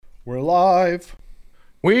We're live.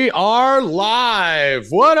 We are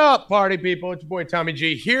live. What up, party people? It's your boy Tommy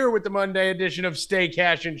G here with the Monday edition of Stay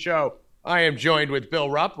Cashin' Show. I am joined with Bill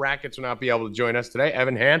Rupp. Rackets will not be able to join us today.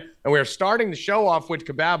 Evan Hand. And we are starting the show off with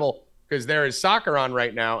Kababble because there is soccer on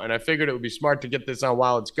right now. And I figured it would be smart to get this on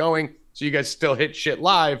while it's going so you guys still hit shit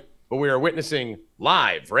live. But we are witnessing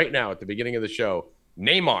live right now at the beginning of the show,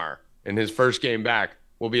 Neymar in his first game back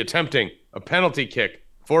will be attempting a penalty kick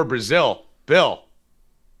for Brazil. Bill,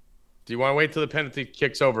 do you want to wait till the penalty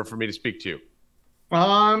kick's over for me to speak to you? Yeah,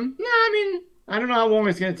 I don't know how long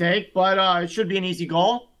it's going to take, but it should be an easy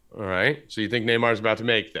goal. All right. So you think Neymar's about to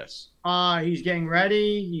make this? He's getting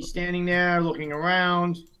ready. He's standing there looking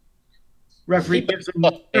around. Referee gives him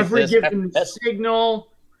the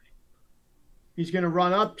signal. He's going to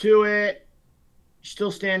run up to it. He's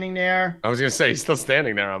still standing there. I was going to say, he's still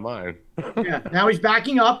standing there on mine. Yeah. Now he's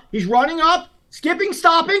backing up. He's running up. Stopping.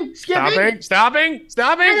 And it's a goal!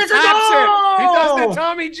 He does the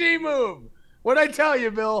Tommy G move. What'd I tell you,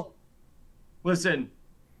 Bill? Listen.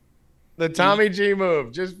 The Tommy G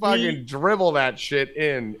move. Just fucking dribble that shit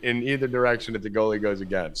in either direction that the goalie goes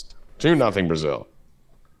against. 2-0 Brazil.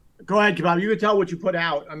 Go ahead, Kebab. You can tell what you put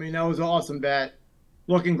out. I mean, that was an awesome bet.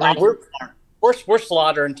 Looking great. We're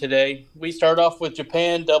slaughtering today. We start off with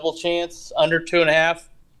Japan, double chance, under 2.5.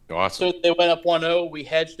 Awesome. So they went up 1-0. We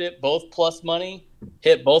hedged it, both plus money.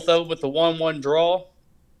 Hit both of them with the 1-1 draw.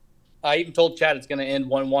 I even told Chad it's going to end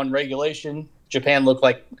 1-1 regulation. Japan looked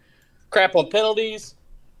like crap on penalties.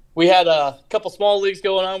 We had a couple small leagues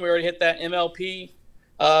going on. We already hit that MLP.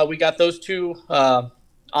 We got those two,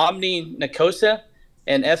 Omni Nicosia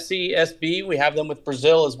and FCSB. We have them with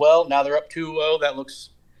Brazil as well. Now they're up 2-0. That looks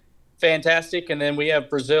fantastic. And then we have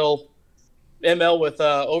Brazil ML with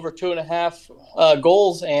over 2.5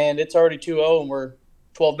 goals, and it's already 2-0, and we're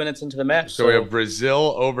 12 minutes into the match. So we have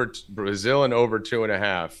Brazil and over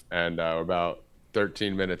 2.5, and we're about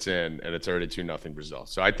 13 minutes in, and it's already 2-0 Brazil.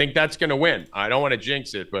 So I think that's going to win. I don't want to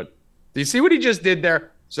jinx it, but do you see what he just did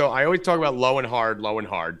there? So I always talk about low and hard.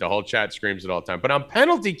 The whole chat screams it all the time. But on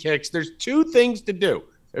penalty kicks, there's two things to do.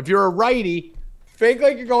 If you're a righty, fake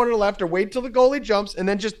like you're going to the left or wait till the goalie jumps and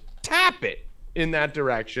then just tap it in that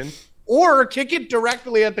direction. Or kick it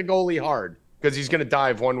directly at the goalie hard because he's going to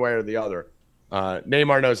dive one way or the other.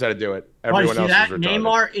 Neymar knows how to do it. Everyone else is retarded.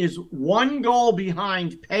 Neymar is one goal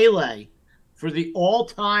behind Pele for the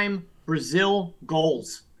all-time Brazil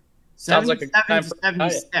goals. Sounds like a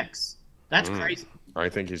 76. That's crazy. I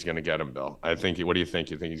think he's going to get him, Bill. What do you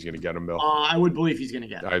think? You think he's going to get him, Bill? I would believe he's going to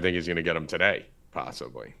get him. I think he's going to get him today,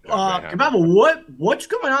 possibly. What's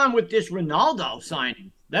going on with this Ronaldo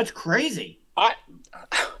signing? That's crazy.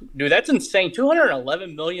 Dude, that's insane.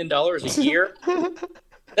 $211 million a year.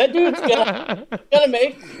 That dude's gonna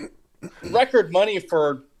make record money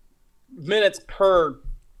for minutes per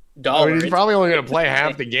dollar. I mean, he's probably only gonna play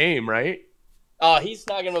half the game, right? He's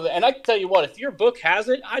not gonna. And I can tell you what, if your book has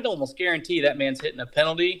it, I'd almost guarantee that man's hitting a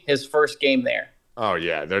penalty his first game there. Oh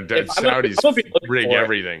yeah, they're Saudis rig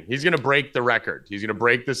everything. He's gonna break the record. He's gonna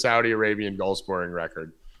break the Saudi Arabian goal scoring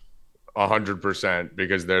record. 100%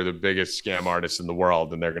 because they're the biggest scam artists in the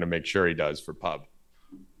world, and they're going to make sure he does for pub.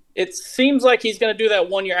 It seems like he's going to do that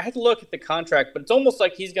 1 year. I had to look at the contract, but it's almost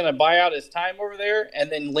like he's going to buy out his time over there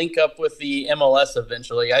and then link up with the MLS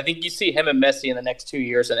eventually. I think you see him and Messi in the next 2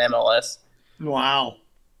 years in MLS. Wow.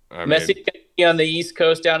 Messi's going to be on the East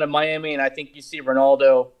Coast down to Miami, and I think you see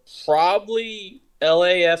Ronaldo probably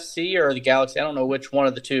LAFC or the Galaxy. I don't know which one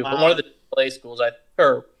of the two, but one of the LA schools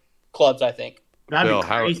or clubs, I think. Bill,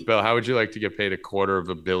 how would you like to get paid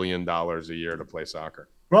 $250 million a year to play soccer?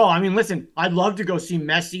 Bro, I mean, listen, I'd love to go see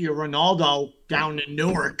Messi or Ronaldo down in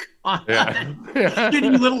Newark. Skinny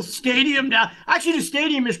little stadium down. Actually, the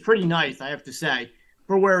stadium is pretty nice, I have to say,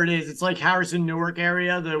 for where it is. It's like Harrison, Newark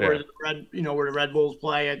area, where the Red Bulls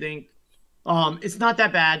play, I think. It's not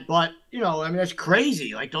that bad, but that's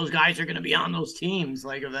crazy. Like those guys are going to be on those teams,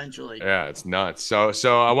 like eventually. Yeah, it's nuts. So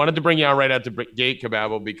I wanted to bring you out right at the gate,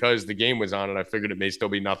 Kababble, because the game was on, and I figured it may still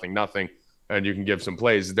be 0-0, and you can give some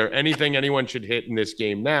plays. Is there anything anyone should hit in this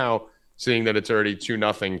game now, seeing that it's already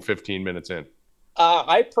 2-0, 15 minutes in?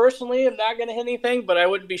 I personally am not going to hit anything, but I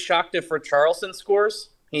wouldn't be shocked if Richarlison scores.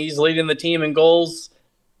 He's leading the team in goals.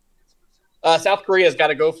 South Korea's got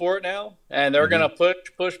to go for it now, and they're going to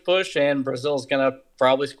push, and Brazil's going to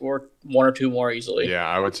probably score 1 or 2 more easily. Yeah,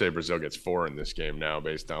 I would say Brazil gets 4 in this game now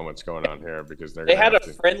based on what's going on here because they had a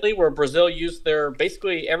friendly where Brazil used their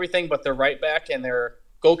basically everything but their right back and their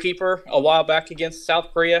goalkeeper a while back against South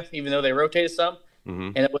Korea, even though they rotated some,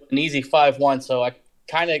 and it was an easy 5-1, so I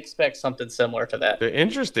kind of expect something similar to that. The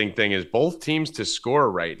interesting thing is both teams to score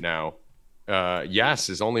right now yes,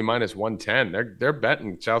 is only minus 110. They're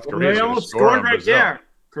betting South Korea. They almost scored right there.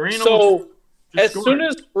 So as soon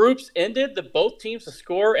as groups ended, both teams to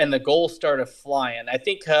score and the goals started flying. I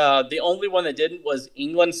think the only one that didn't was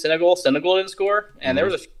England, Senegal. Senegal didn't score, and there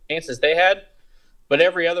were the chances they had. But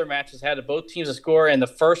every other match has had both teams to score,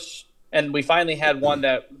 and we finally had one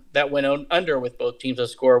that went under with both teams to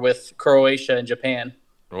score with Croatia and Japan.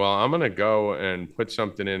 Well, I'm gonna go and put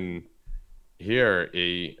something in here.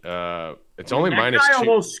 It's only minus 2.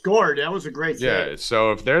 Almost scored. That was a great save. Yeah.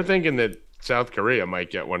 So if they're thinking that South Korea might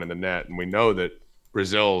get one in the net, and we know that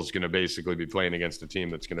Brazil is going to basically be playing against a team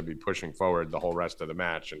that's going to be pushing forward the whole rest of the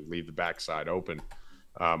match and leave the backside open.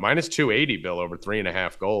 Minus 280, Bill, over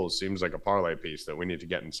 3.5 goals seems like a parlay piece that we need to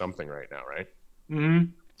get in something right now, right?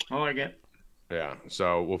 I like it. Yeah.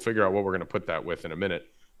 So we'll figure out what we're going to put that with in a minute.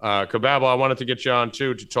 Kababble, I wanted to get you on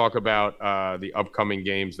too to talk about the upcoming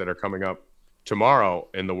games that are coming up tomorrow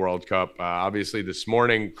in the World Cup. Obviously, this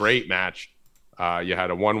morning, great match. You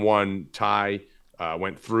had a 1-1 tie,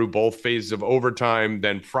 went through both phases of overtime,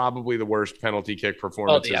 then probably the worst penalty kick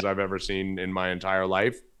performances I've ever seen in my entire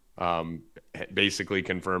life. Basically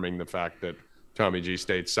confirming the fact that Tommy G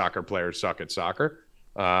states soccer players suck at soccer.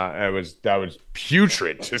 That was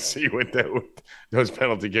putrid to see what those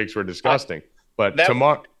penalty kicks were disgusting. But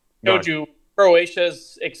tomorrow showed you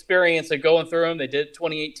Croatia's experience of going through them. They did it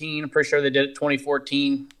 2018. I'm pretty sure they did it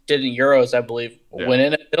 2014. Did it in Euros, I believe. Yeah. When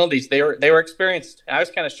in penalties, they were experienced. I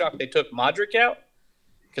was kind of shocked they took Modric out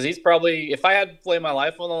because he's probably, if I had to play my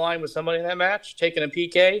life on the line with somebody in that match, taking a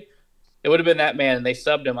PK, it would have been that man, and they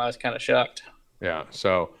subbed him. I was kind of shocked. Yeah,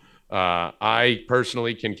 so I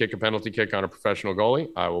personally can kick a penalty kick on a professional goalie.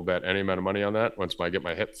 I will bet any amount of money on that once I get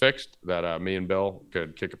my hip fixed that me and Bill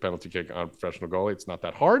could kick a penalty kick on a professional goalie. It's not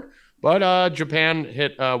that hard, but Japan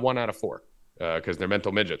hit 1 out of 4 because they're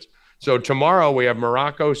mental midgets. So tomorrow we have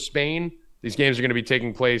Morocco, Spain. These games are going to be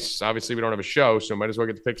taking place. Obviously, we don't have a show, so might as well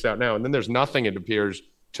get the picks out now. And then there's nothing, it appears,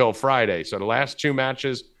 till Friday. So the last 2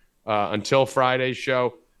 matches until Friday's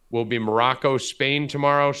show will be Morocco, Spain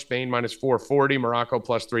tomorrow. Spain minus 440, Morocco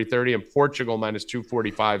plus 330, and Portugal minus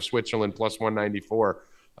 245, Switzerland plus 194.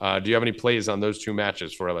 Do you have any plays on those 2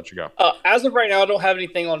 matches before I let you go? As of right now, I don't have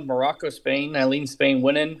anything on Morocco, Spain. I lean Spain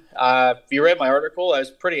winning. If you read my article, I was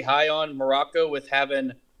pretty high on Morocco with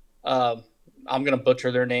having, I'm going to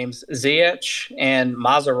butcher their names, Ziyech and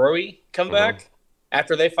Mazraoui come back.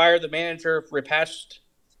 After they fired the manager,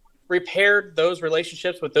 repaired those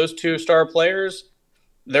relationships with those 2 star players.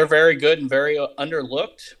 They're very good and very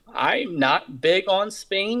underlooked. I'm not big on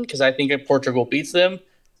Spain because I think if Portugal beats them,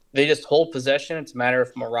 they just hold possession. It's a matter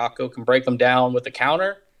if Morocco can break them down with a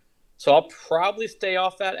counter. So I'll probably stay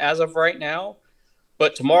off that as of right now.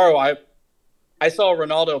 But tomorrow, I saw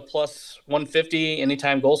Ronaldo plus 150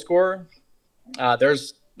 anytime goal scorer.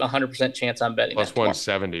 There's 100% chance I'm betting plus that tomorrow.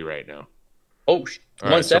 170 right now. Oh, all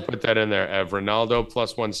right, so put that in there. Ev, Ronaldo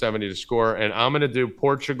plus 170 to score. And I'm going to do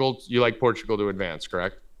Portugal. You like Portugal to advance,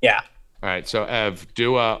 correct? Yeah. All right, so Ev,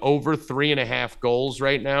 do over 3.5 goals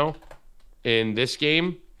right now in this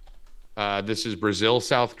game. This is Brazil,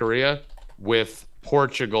 South Korea, with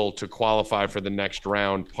Portugal to qualify for the next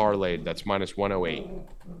round parlayed. That's minus 108.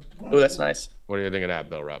 Oh, that's nice. What do you think of that,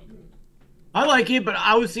 Bill Rupp? I like it, but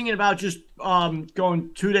I was thinking about just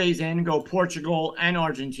going 2 days in and go Portugal and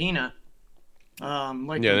Argentina.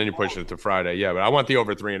 Then you push it to Friday. Yeah, but I want the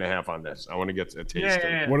over 3.5 on this. I want to get a taste of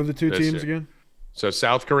it. What are the 2 teams again? So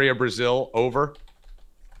South Korea, Brazil, over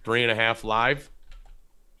 3.5 live.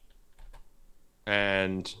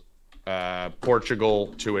 And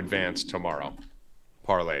Portugal to advance tomorrow.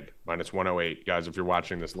 Parlayed, minus 108. Guys, if you're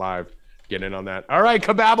watching this live, get in on that. All right,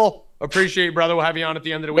 Kababble. Appreciate you, brother. We'll have you on at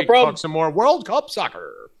the end of the week. Talk some more World Cup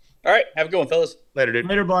soccer. All right, have a good one, fellas. Later, dude.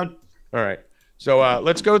 Later, bud. All right. So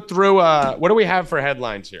let's go through what do we have for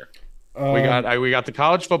headlines here? We got the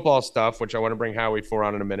college football stuff, which I want to bring Howie for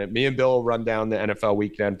on in a minute. Me and Bill will run down the NFL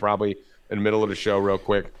weekend probably in the middle of the show real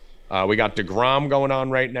quick. We got DeGrom going on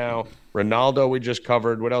right now. Ronaldo we just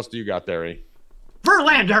covered. What else do you got there, E?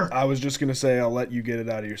 Verlander. I was just going to say I'll let you get it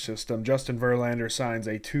out of your system. Justin Verlander signs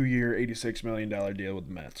a 2-year, $86 million deal with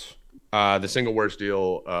the Mets. The single worst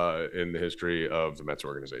deal in the history of the Mets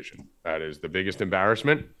organization. That is the biggest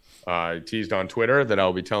embarrassment. I teased on Twitter that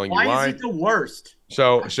I'll be telling you why. Why is it the worst?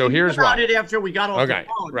 So here's why. It after we got off the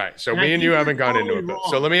phone. Right. So me and you haven't gone into it.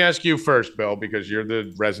 So let me ask you first, Bill, because you're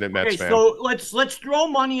the resident Mets fan. So let's throw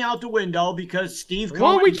money out the window because Steve Cohen.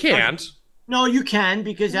 Well, we can't. No, you can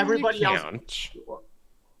because everybody else.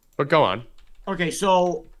 But go on. Okay,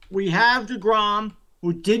 so we have DeGrom,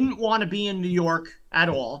 who didn't want to be in New York at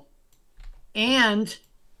all, and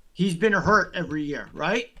he's been hurt every year,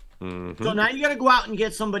 right? Mm-hmm. So now you got to go out and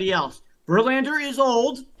get somebody else. Verlander is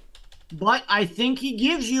old, but I think he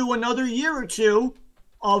gives you another year or two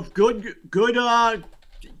of good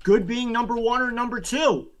being number one or number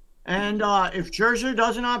two. And if Scherzer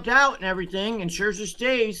doesn't opt out and everything, and Scherzer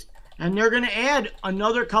stays, and they're going to add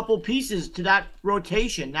another couple pieces to that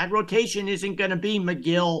rotation. That rotation isn't going to be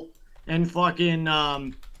McGill and fucking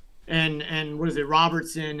and what is it,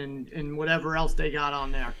 Robertson and whatever else they got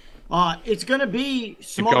on there. It's going to be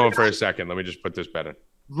smart. Keep going for a second. Let me just put this better.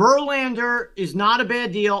 Verlander is not a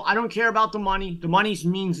bad deal. I don't care about the money. The money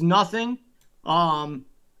means nothing.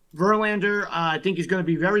 Verlander, I think, is going to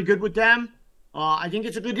be very good with them. I think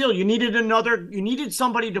it's a good deal. You needed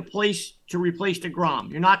somebody to replace DeGrom.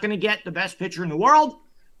 You're not going to get the best pitcher in the world,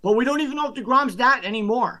 but we don't even know if DeGrom's that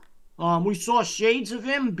anymore. We saw shades of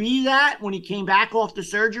him be that when he came back off the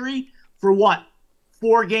surgery for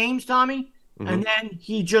 4 games, Tommy? Mm-hmm. And then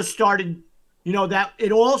he just started, that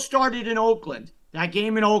it all started in Oakland, that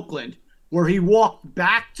game in Oakland, where he walked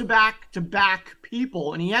back-to-back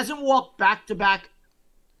people, and he hasn't walked back-to-back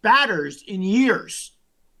batters in years.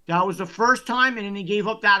 That was the first time, and then he gave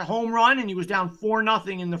up that home run, and he was down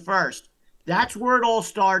 4-0 in the first. That's where it all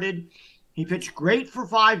started. He pitched great for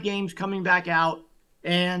 5 games coming back out,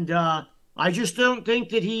 and I just don't think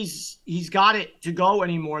that he's got it to go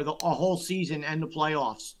anymore a whole season and the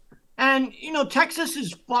playoffs. And, Texas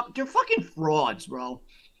they're fucking frauds, bro.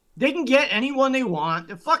 They can get anyone they want.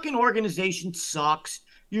 The fucking organization sucks.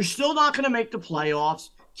 You're still not going to make the playoffs.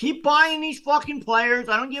 Keep buying these fucking players.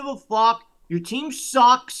 I don't give a fuck. Your team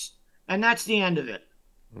sucks, and that's the end of it.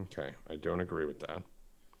 Okay, I don't agree with that.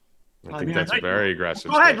 I think that's very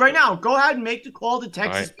aggressive. Go ahead right now. Go ahead and make the call to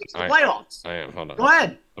Texas makes the playoffs. I am. Hold on. Go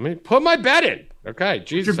ahead. Let me put my bet in. Okay,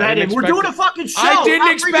 Jesus. We're doing a fucking show. I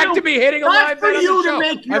didn't expect to be hitting a live bet on the show.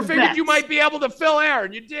 Make your I figured you might be able to fill air,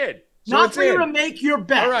 and you did. So not for you to make your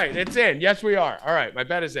bet. All right, it's in. Yes, we are. All right, my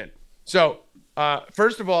bet is in. So,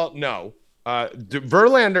 first of all, no.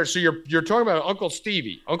 Verlander, so you're talking about Uncle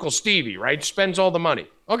Stevie, right? Spends all the money.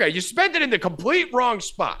 Okay, you spent it in the complete wrong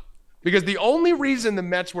spot because the only reason the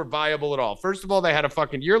Mets were viable at all, first of all, they had a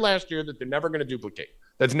fucking year last year that they're never going to duplicate.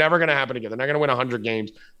 That's never going to happen again. They're not going to win 100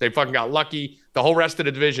 games. They fucking got lucky. The whole rest of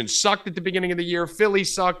the division sucked at the beginning of the year. Philly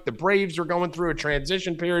sucked. The Braves were going through a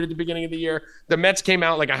transition period at the beginning of the year. The Mets came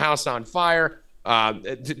out like a house on fire.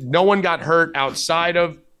 No one got hurt outside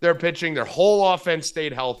of their pitching. Their whole offense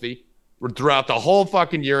stayed healthy throughout the whole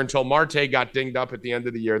fucking year until Marte got dinged up at the end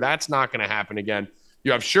of the year. That's not going to happen again.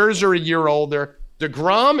 You have Scherzer a year older.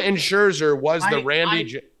 DeGrom and Scherzer was the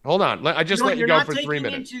Randy. Hold on. I just let you go for 3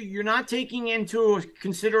 minutes. You're not taking into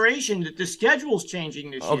consideration that the schedule's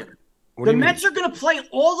changing this year. The Mets are going to play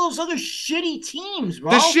all those other shitty teams,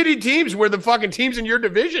 bro. The shitty teams were the fucking teams in your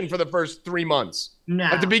division for the first 3 months. No.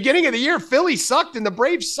 At the beginning of the year, Philly sucked and the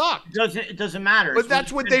Braves sucked. It doesn't matter. But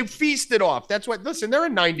that's what they feasted off. That's what. Listen, they're a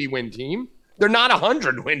 90-win team. They're not a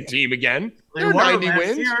 100-win team again. They're 90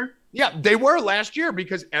 wins. Year. Yeah, they were last year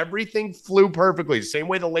because everything flew perfectly. The same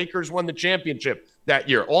way the Lakers won the championship that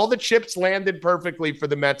year. All the chips landed perfectly for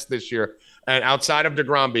the Mets this year, and outside of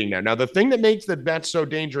DeGrom being there. Now, the thing that makes the Mets so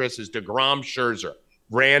dangerous is DeGrom, Scherzer,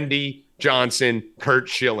 Randy Johnson, Curt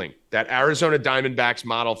Schilling, that Arizona Diamondbacks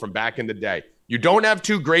model from back in the day. You don't have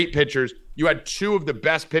 2 great pitchers. You had 2 of the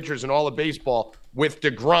best pitchers in all of baseball, with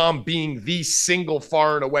DeGrom being the single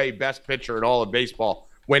far and away best pitcher in all of baseball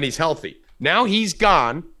when he's healthy. Now he's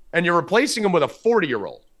gone, and you're replacing him with a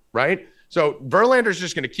 40-year-old, right? So Verlander's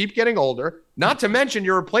just going to keep getting older. Not to mention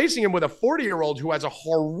you're replacing him with a 40-year-old who has a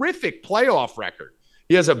horrific playoff record.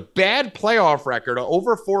 He has a bad playoff record,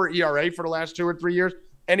 over 4 ERA for the last 2 or 3 years,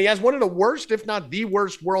 and he has one of the worst, if not the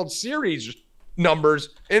worst, World Series numbers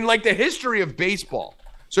in like the history of baseball.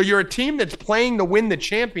 So you're a team that's playing to win the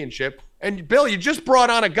championship, and Bill, you just brought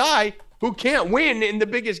on a guy who can't win in the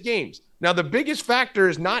biggest games. Now, the biggest factor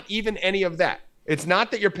is not even any of that. It's not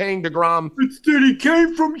that you're paying DeGrom. It's that he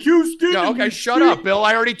came from Houston. Yeah, okay, shut up, Bill.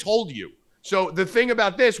 I already told you. So the thing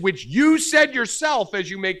about this, which you said yourself as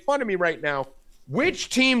you make fun of me right now, which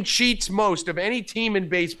team cheats most of any team in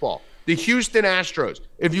baseball? The Houston Astros.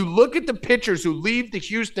 If you look at the pitchers who leave the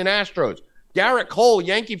Houston Astros, Garrett Cole,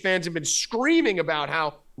 Yankee fans have been screaming about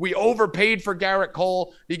how we overpaid for Garrett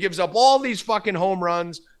Cole. He gives up all these fucking home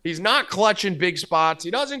runs. He's not clutch in big spots. He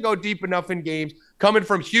doesn't go deep enough in games. Coming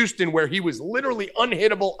from Houston, where he was literally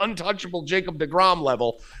unhittable, untouchable Jacob deGrom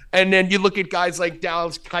level. And then you look at guys like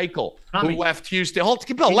Dallas Keuchel, who left Houston.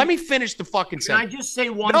 Bill, let me finish the fucking sentence. Can I just say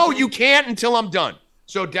one No, thing? you can't until I'm done.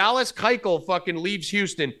 So Dallas Keuchel fucking leaves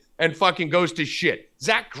Houston and fucking goes to shit.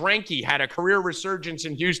 Zach Greinke had a career resurgence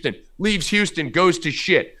in Houston, leaves Houston, goes to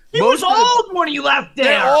shit. He was old when he left there.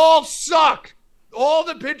 They all suck. All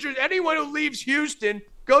the pitchers, anyone who leaves Houston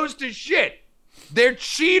goes to shit. They're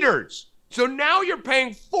cheaters. So now you're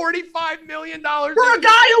paying $45 million for a guy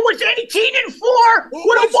who was 18-4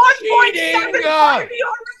 with a 1.75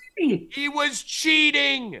 ERA. He was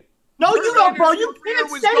cheating. No, you don't, bro. You can't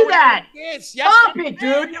say that. Stop it,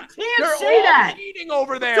 dude. You can't say that. They're all cheating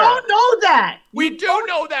over there. You don't know that. We do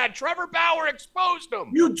know that. Trevor Bauer exposed them.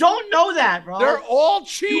 You don't know that, bro. They're all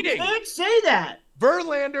cheating. You can't say that.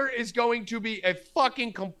 Verlander is going to be a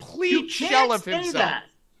fucking complete shell of himself. That.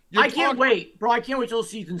 I can't wait, bro. I can't wait till the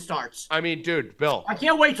season starts. I mean, dude, Bill. I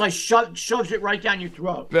can't wait till I shoves it right down your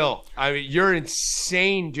throat. Bill, I mean, you're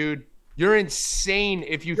insane, dude. You're insane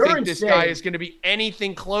if you think this guy is going to be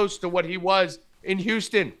anything close to what he was in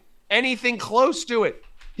Houston. Anything close to it.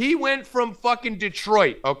 He went from fucking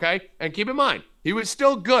Detroit, okay? And keep in mind, he was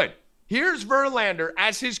still good. Here's Verlander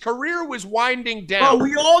as his career was winding down. Bro,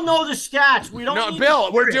 we all know the stats. We don't. No,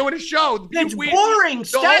 Bill, we're doing a show. It's boring.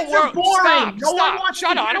 Stats are boring. Stop.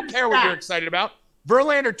 Shut up. I don't care what you're excited about.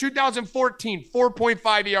 Verlander, 2014,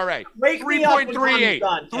 4.5 ERA,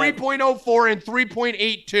 3.38, 3.04, and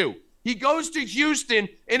 3.82. He goes to Houston.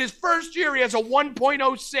 In his first year, he has a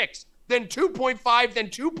 1.06, then 2.5, then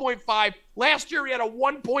 2.5. Last year, he had a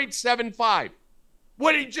 1.75.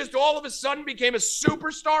 What, he just all of a sudden became a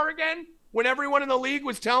superstar again when everyone in the league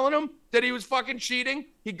was telling him that he was fucking cheating?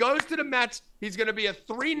 He goes to the Mets. He's going to be a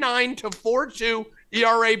 3.9 to 4.2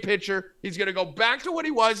 ERA pitcher. He's going to go back to what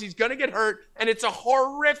he was. He's going to get hurt, and it's a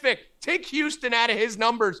horrific. Take Houston out of his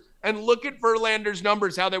numbers and look at Verlander's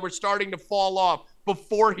numbers, how they were starting to fall off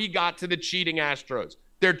before he got to the cheating Astros.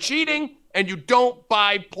 They're cheating, and you don't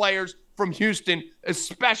buy players from Houston,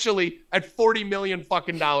 especially at $40 million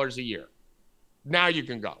fucking dollars a year. Now you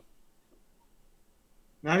can go.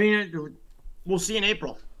 I mean, we'll see in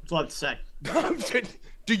April. That's all I have to say.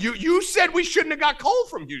 You said we shouldn't have got Cole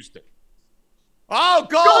from Houston. Oh,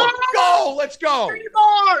 go! Let's go.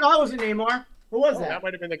 Neymar! No, that wasn't Neymar. Who was that? That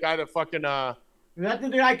might have been the guy that fucking. Is that the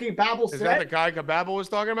guy Kababble said? Is that the guy Kababble was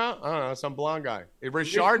talking about? I don't know, some blonde guy.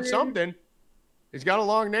 Richard something. He's got a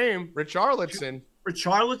long name. Richarlison.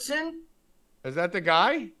 Richarlison? Is that the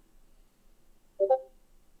guy?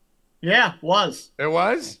 Yeah, was. It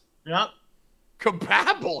was? Yep.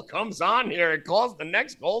 Kababble comes on here and calls the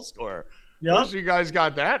next goal scorer. Yep. So you guys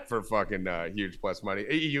got that for fucking huge plus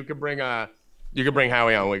money. You could bring Howie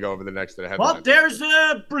on when we go over the next to the headline. Well, there's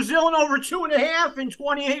Brazil in over 2.5 in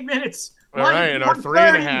 28 minutes. All right, and our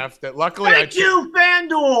 3.5 that luckily Thank you,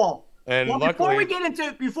 FanDuel. And well, luckily,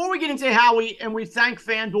 before we get into Howie and we thank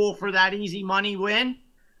FanDuel for that easy money win,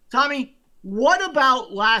 Tommy, what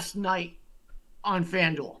about last night on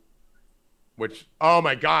FanDuel? Oh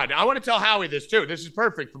my God, I want to tell Howie this too. This is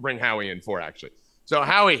perfect to bring Howie in for, actually. So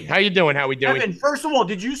Howie, how you doing? How we doing? Evan, first of all,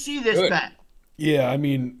 did you see this bet? Yeah, I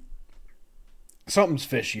mean, something's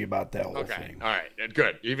fishy about that whole thing. All right,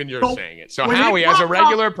 good. Even you're saying it. So Howie, as a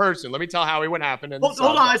regular person, let me tell Howie what happened. Hold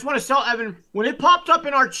on, I just want to tell Evan, when it popped up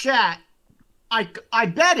in our chat, I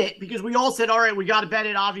bet it because we all said, all right, we got to bet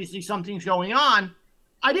it. Obviously, something's going on.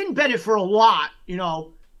 I didn't bet it for a lot,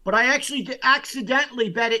 but I actually accidentally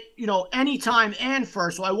bet it, anytime and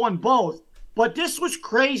first, so I won both. But this was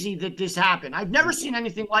crazy that this happened. I've never seen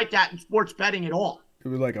anything like that in sports betting at all. It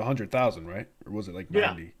was like 100,000, right? Or was it like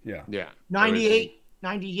 90? Yeah.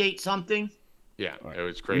 98 something. Yeah, it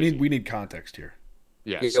was crazy. We need context here.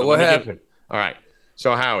 Yeah. So what happened? All right.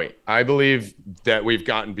 So Howie, I believe that we've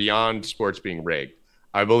gotten beyond sports being rigged.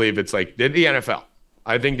 I believe it's like the NFL.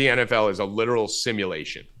 I think the NFL is a literal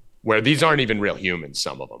simulation where these aren't even real humans,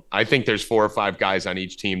 some of them. I think there's 4 or 5 guys on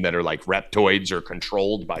each team that are like reptoids or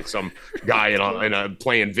controlled by some guy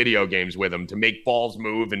playing video games with them to make balls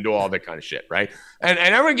move and do all that kind of shit, right? And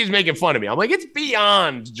everyone keeps making fun of me. I'm like, it's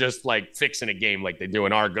beyond just like fixing a game like they do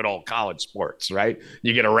in our good old college sports, right?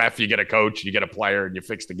 You get a ref, you get a coach, you get a player, and you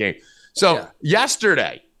fix the game. So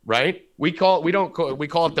yesterday, right, we call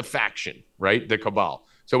it the faction, right? The cabal.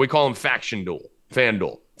 So we call them FanDuel.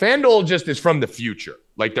 FanDuel just is from the future.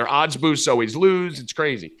 Like their odds boosts always lose. It's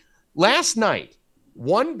crazy. Last night,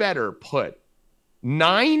 one bettor put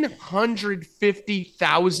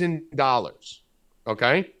 $950,000.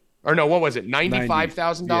 Okay? Or no, what was it?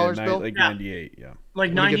 $95,000, Bill? Like 98, yeah.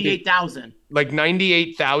 Like 98,000. Like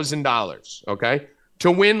 $98,000, okay?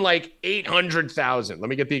 To win like 800,000. Let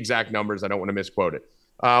me get the exact numbers. I don't want to misquote it.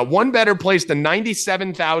 One bettor placed a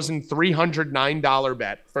 $97,309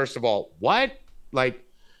 bet. First of all, what? Like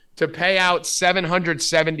to pay out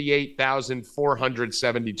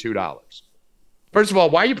 $778,472. First of all,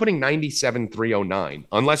 why are you putting 97,309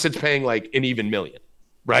 unless it's paying like an even million,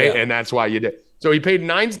 right? Yeah. And that's why you did. So he paid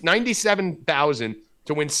 97,000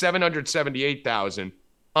 to win 778,000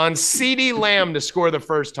 on CeeDee Lamb to score the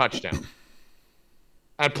first touchdown.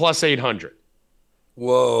 at plus 800.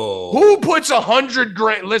 Whoa. Who puts 100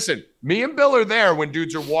 grand? Listen, me and Bill are there when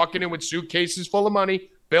dudes are walking in with suitcases full of money.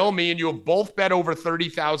 Bill, me and you have both bet over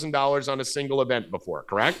 $30,000 on a single event before,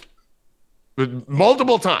 correct?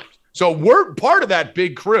 Multiple times. So we're part of that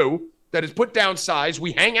big crew that has put down size.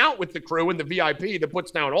 We hang out with the crew and the VIP that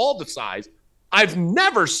puts down all the size. I've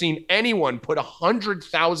never seen anyone put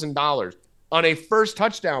 $100,000 on a first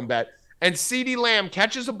touchdown bet, and CeeDee Lamb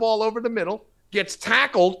catches a ball over the middle, gets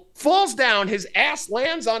tackled, falls down, his ass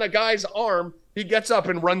lands on a guy's arm. He gets up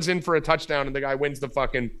and runs in for a touchdown, and the guy wins the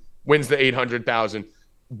 $800,000.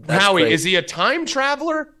 Howie, crazy. is he a time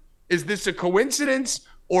traveler? Is this a coincidence,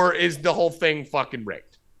 or is the whole thing fucking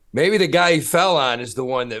rigged? Maybe the guy he fell on is the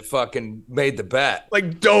one that fucking made the bet.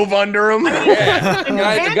 Like dove under him? Yeah. the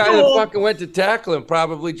guy that fucking went to tackle him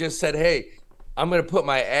probably just said, hey, I'm going to put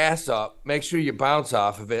my ass up. Make sure you bounce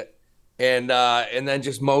off of it. And then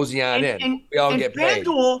just mosey on in. We all get paid.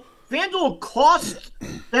 FanDuel cost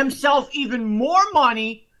themselves even more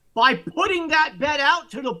money by putting that bet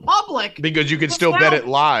out to the public. Because you can still bet it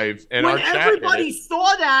live. And when our chat everybody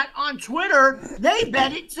saw that on Twitter, they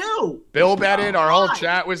bet it too. Bill bet it. Our whole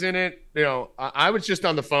chat was in it. You know, I was just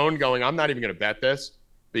on the phone going, I'm not even going to bet this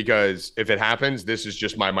because if it happens, this is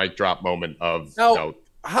just my mic drop moment of. Now,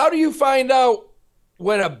 how do you find out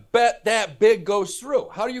when a bet that big goes through?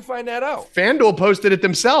 How do you find that out? FanDuel posted it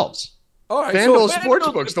themselves. All right, FanDuel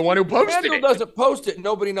Sportsbook's the one who posted FanDuel it. doesn't post it.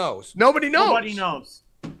 Nobody knows. Nobody knows.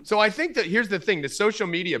 So I think that here's the thing: the social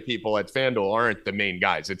media people at FanDuel aren't the main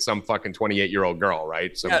guys. It's some fucking 28-year-old girl,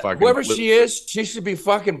 right? Whoever she is, she should be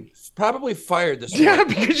probably fired this morning. Yeah,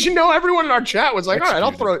 because everyone in our chat was like, all right,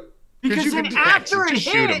 I'll throw it. Because you then can after it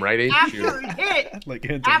shoot him, right? after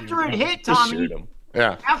it hit, Tommy.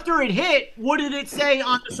 Yeah. After it hit, what did it say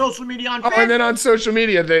on the social media on FanDuel? And then on social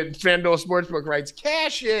media, the FanDuel Sportsbook writes,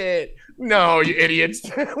 cash it. No, you idiots.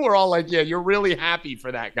 We're all like, yeah, you're really happy for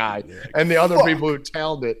that guy. And the other people who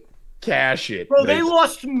tailed it, cash it. Bro, they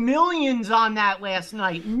lost millions on that last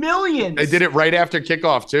night. Millions. They did it right after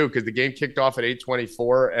kickoff, too, because the game kicked off at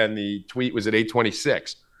 8:24 and the tweet was at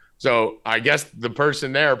 8:26. So I guess the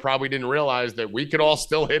person there probably didn't realize that we could all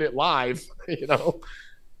still hit it live,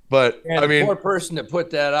 But I mean, the poor person that put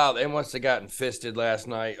that out, they must have gotten fisted last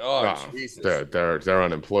night. Oh, Jesus. They're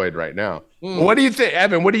unemployed right now. What do you think,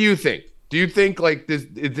 Evan? What do you think? Do you think like is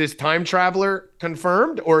this time traveler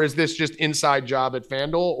confirmed, or is this just inside job at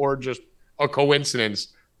FanDuel, or just a coincidence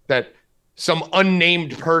that some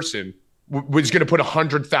unnamed person was going to put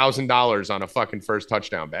 $100,000 on a fucking first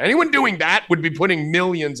touchdown bet? Anyone doing that would be putting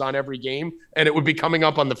millions on every game, and it would be coming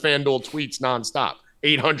up on the FanDuel tweets nonstop.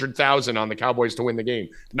 800,000 on the Cowboys to win the game.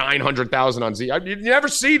 900,000 on Z. You never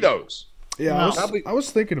see those. Yeah, I was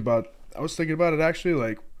thinking about it actually.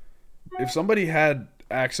 Like, if somebody had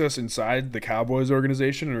access inside the Cowboys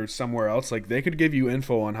organization or somewhere else, like they could give you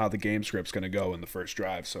info on how the game script's going to go in the first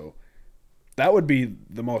drive. So that would be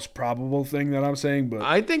the most probable thing that I'm saying. But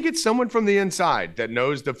I think it's someone from the inside that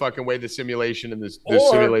knows the fucking way the simulation and the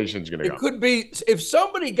simulation's going to go. It could be if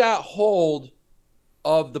somebody got hold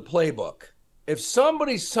of the playbook. If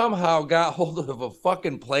somebody somehow got hold of a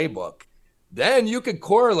fucking playbook, then you could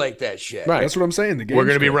correlate that shit. Right. That's what I'm saying. The game we're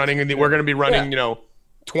going to be running. We're going to be running.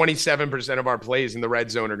 27% of our plays in the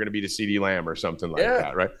red zone are going to be to CeeDee Lamb or something like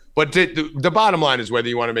that, right? But the bottom line is whether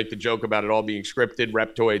you want to make the joke about it all being scripted,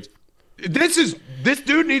 reptoids. This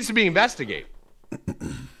dude needs to be investigated.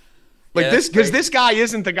 Because this guy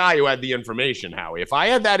isn't the guy who had the information, Howie. If I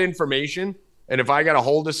had that information. And if I got a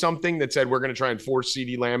hold of something that said we're going to try and force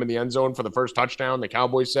CeeDee Lamb in the end zone for the first touchdown, the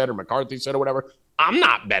Cowboys said or McCarthy said or whatever, I'm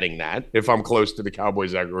not betting that if I'm close to the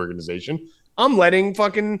Cowboys organization. I'm letting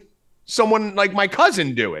fucking someone like my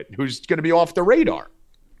cousin do it who's going to be off the radar.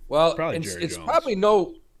 Well, it's probably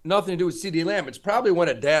nothing to do with CeeDee Lamb. It's probably one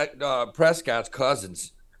of Prescott's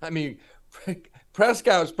cousins. I mean,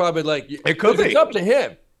 Prescott's probably like, it could be. It's up to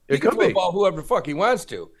him. He could be. Ball whoever the fuck he wants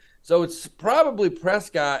to. So it's probably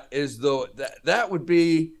Prescott is that would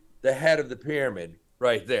be the head of the pyramid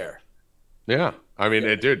right there. Yeah, I mean,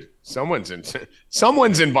 dude, someone's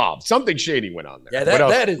involved. Something shady went on there. Yeah,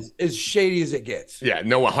 that is as shady as it gets. Yeah,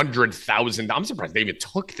 no, 100,000. I'm surprised they even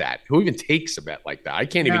took that. Who even takes a bet like that? I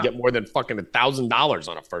can't even get more than fucking $1,000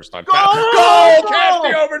 on a first time. Go! Cash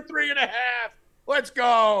the over 3.5. Let's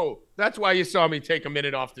go. That's why you saw me take a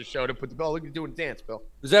minute off the show to put the bell. Look, you're doing a dance, Bill.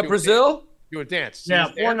 Is that Brazil? Doing a dance. Yeah,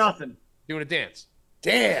 4-0. Doing a dance.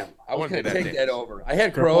 Damn. I was going to take that over. I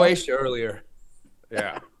had Croatia earlier.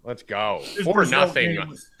 Yeah, let's go.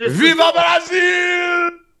 4-0. Viva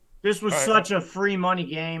Brazil! This was such a free money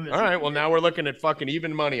game. All right, well, now we're looking at fucking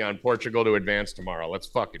even money on Portugal to advance tomorrow. Let's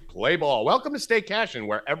fucking play ball. Welcome to Stay Cashin',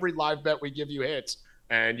 where every live bet we give you hits.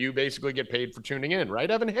 and you basically get paid for tuning in,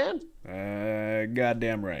 right, Evan Hand?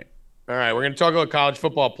 Goddamn right. All right, we're going to talk about college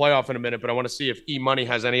football playoff in a minute, but I want to see if E-Money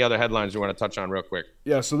has any other headlines you want to touch on real quick.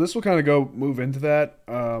 Yeah, so this will kind of move into that.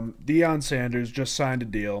 Deion Sanders just signed a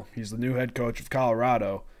deal. He's the new head coach of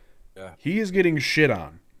Colorado. Yeah. He is getting shit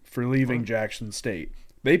on for leaving Jackson State.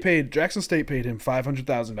 Jackson State paid him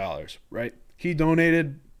 $500,000, right? He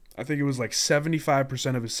donated, I think it was like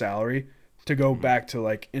 75% of his salary to go back to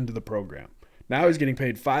like into the program. Now he's getting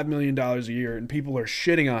paid $5 million a year, and people are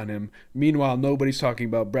shitting on him. Meanwhile, nobody's talking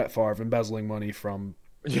about Brett Favre embezzling money from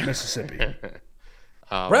Mississippi.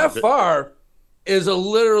 Brett Favre is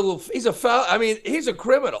he's a foul. I mean, he's a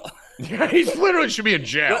criminal. Yeah, he's literally should be in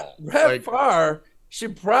jail. Brett Favre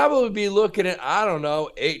should probably be looking at, I don't know,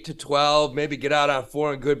 8 to 12, maybe get out on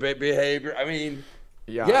 4 in good behavior. I mean,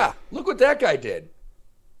 yeah, look what that guy did.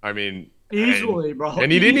 I mean, easily, bro. And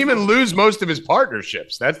he didn't even lose most of his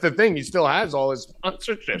partnerships. That's the thing. He still has all his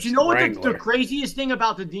sponsorships. But you know what the craziest thing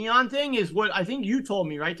about the Deion thing is? What I think you told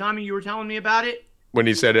me, right, Tommy? You were telling me about it when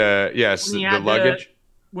he said, "Yes, the luggage."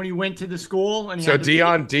 When he went to the school, and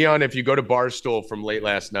Deion, if you go to Barstool from late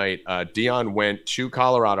last night, Deion went to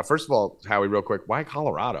Colorado. First of all, Howie, real quick, why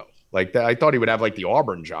Colorado? Like that, I thought he would have like the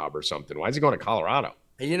Auburn job or something. Why is he going to Colorado?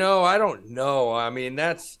 You know, I don't know. I mean,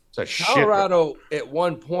 that's Colorado at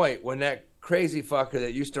one point when that crazy fucker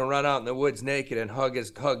that used to run out in the woods naked and hug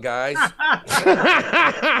guys.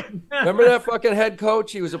 Remember that fucking head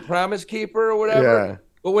coach? He was a Promise Keeper or whatever. Yeah.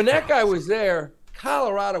 But when that guy was there,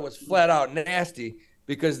 Colorado was flat out nasty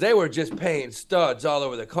because they were just paying studs all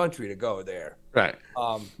over the country to go there. Right.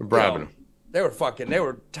 Bribing them. They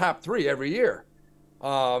were top 3 every year.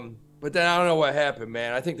 But then I don't know what happened,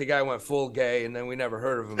 man. I think the guy went full gay, and then we never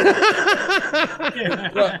heard of him.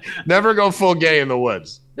 Never go full gay in the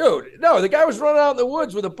woods. Dude, no, the guy was running out in the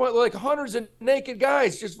woods with like hundreds of naked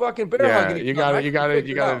guys just fucking bear hugging. You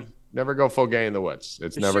gotta never go full gay in the woods.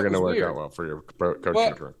 It's never gonna work out well for your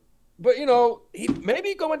coaching career. But you know,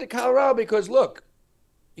 maybe go into Colorado because look,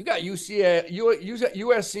 you got USC,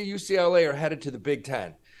 UCLA are headed to the Big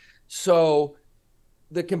Ten, so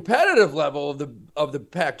the competitive level of the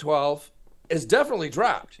Pac-12 is definitely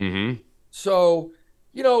dropped. Mm-hmm. So,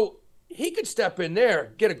 you know, he could step in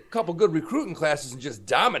there, get a couple good recruiting classes, and just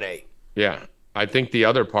dominate. Yeah, I think the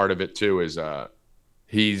other part of it too is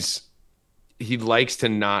he likes to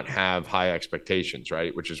not have high expectations,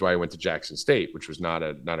 right? Which is why he went to Jackson State, which was not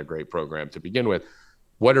a great program to begin with.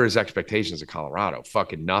 What are his expectations of Colorado?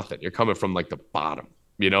 Fucking nothing. You're coming from like the bottom,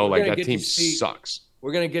 you know, like that team sucks.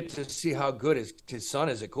 We're going to get to see how good his son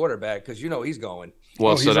is at quarterback because, you know, he's going.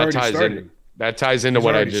 Well, so that ties into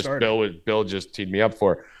what Bill just teed me up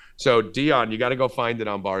for. So, Deion, you got to go find it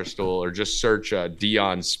on Barstool or just search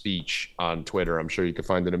Deion speech on Twitter. I'm sure you can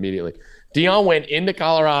find it immediately. Deion went into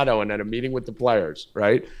Colorado and had a meeting with the players,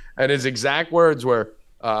 right? And his exact words were,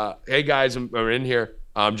 hey, guys, I'm in here.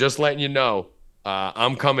 I'm just letting you know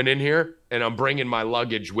I'm coming in here and I'm bringing my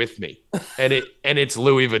luggage with me. And it's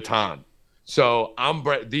Louis Vuitton. So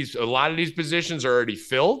a lot of these positions are already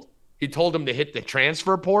filled. He told him to hit the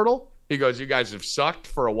transfer portal. He goes, you guys have sucked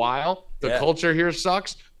for a while. The culture here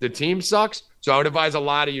sucks. The team sucks. So I would advise a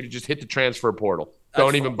lot of you to just hit the transfer portal.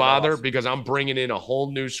 Don't even bother because I'm bringing in a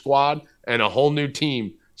whole new squad and a whole new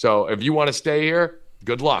team. So if you want to stay here,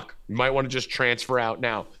 good luck. You might want to just transfer out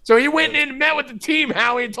now. So he went in and met with the team,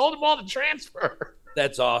 Howie, and told them all to transfer.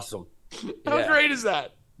 That's awesome. How great is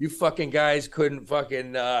that? You fucking guys couldn't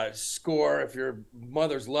fucking score if your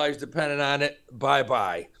mother's life's dependent on it.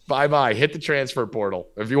 Bye-bye. Bye-bye. Hit the transfer portal.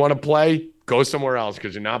 If you want to play, go somewhere else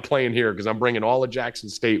because you're not playing here because I'm bringing all of Jackson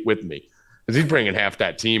State with me. Because he's bringing half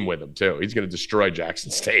that team with him, too. He's going to destroy Jackson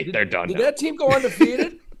State. They're done Did now. That team go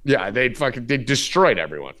undefeated? Yeah, they destroyed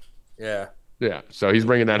everyone. Yeah. Yeah, so he's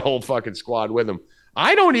bringing that whole fucking squad with him.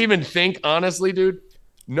 I don't even think, honestly, dude,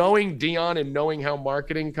 knowing Deion and knowing how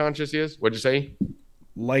marketing conscious he is, what'd you say?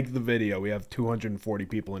 Like the video. We have 240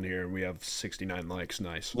 people in here, and we have 69 likes.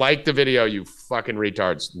 Nice. Like the video, you fucking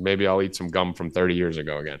retards. Maybe I'll eat some gum from 30 years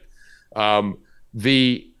ago again.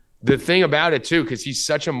 The thing about it, too, because he's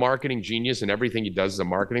such a marketing genius and everything he does is a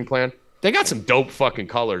marketing plan, they got some dope fucking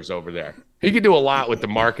colors over there. He could do a lot with the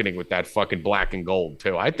marketing with that fucking black and gold,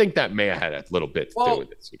 too. I think that may have had a little bit to do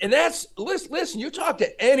with it. And that's, listen, you talk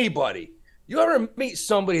to anybody. You ever meet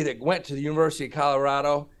somebody that went to the University of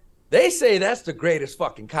Colorado? They say that's the greatest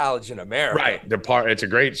fucking college in America. Right. It's a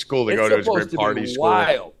great school to go to. It's a great party school.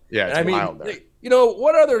 Wild. Yeah, it's wild there. You know,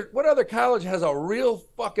 what other college has a real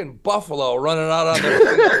fucking buffalo running out on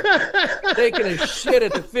their taking a shit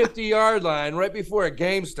at the 50-yard line right before a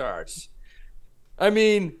game starts? I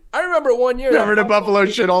mean, I remember one year. Remember the buffalo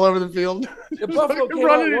shit all over the field? The buffalo came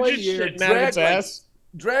out one year,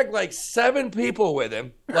 dragged like 7 people with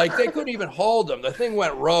him. Like they couldn't even hold him. The thing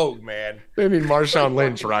went rogue, man. Maybe Marshawn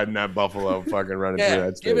Lynch riding that buffalo, fucking running through that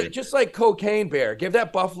give stadium. it just like Cocaine Bear. Give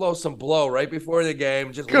that buffalo some blow right before the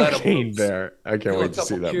game. Just Cocaine let him Bear. I can't wait to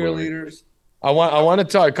see that cheerleaders. movie. I want to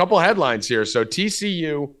tell a couple headlines here. So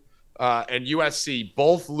TCU and USC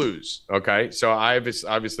both lose. Okay, so I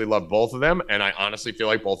obviously love both of them, and I honestly feel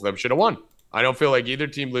like both of them should have won. I don't feel like either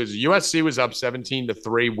team loses. USC was up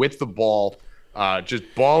 17-3 with the ball, just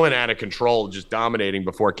balling out of control, just dominating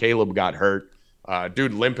before Caleb got hurt.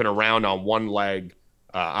 Dude limping around on one leg.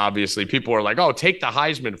 Obviously, people are like, "Oh, take the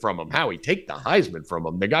Heisman from him." Howie, take the Heisman from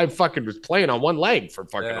him. The guy fucking was playing on one leg for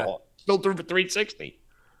fucking all. Still threw for 360.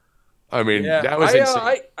 I mean, that was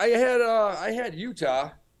insane. I had Utah.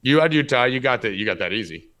 You had Utah. You got that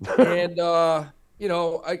easy. And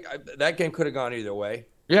that game could have gone either way.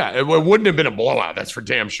 Yeah, it wouldn't have been a blowout. That's for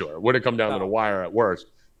damn sure. It would have come down to the wire at worst.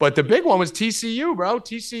 But the big one was TCU, bro.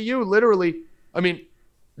 TCU literally. I mean,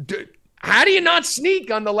 how do you not sneak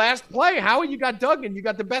on the last play? How you got Duggan? You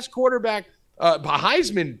got the best quarterback,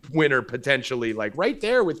 Heisman winner potentially, like right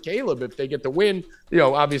there with Caleb. If they get the win,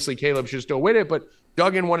 obviously Caleb should still win it. But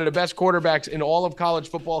Duggan, one of the best quarterbacks in all of college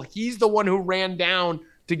football, he's the one who ran down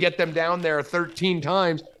to get them down there 13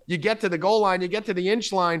 times. You get to the goal line, you get to the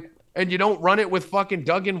inch line, and you don't run it with fucking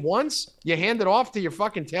Duggan once? You hand it off to your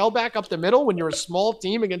fucking tailback up the middle when you're a small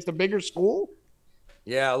team against a bigger school?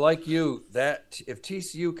 Yeah, like you, that if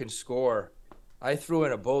TCU can score, I threw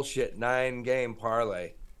in a bullshit 9-game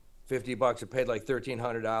parlay, $50. It paid like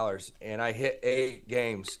 $1,300, and I hit 8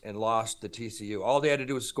 games and lost to TCU. All they had to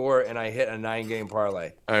do was score, and I hit a 9-game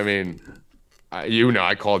parlay. I mean,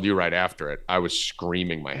 I called you right after it. I was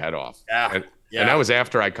screaming my head off. Yeah. And that was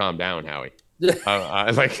after I calmed down, Howie.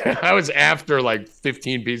 I was after like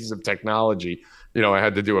 15 pieces of technology, I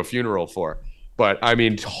had to do a funeral for. But I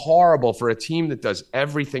mean, it's horrible for a team that does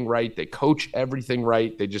everything right. They coach everything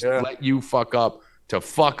right. They just let you fuck up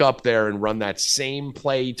there and run that same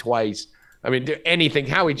play twice. I mean, do anything.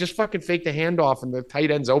 Howie, just fucking fake the handoff and the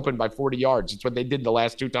tight end's open by 40 yards. It's what they did the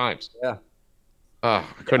last 2 times. Yeah. I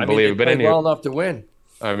couldn't believe it. But anyway, well enough to win.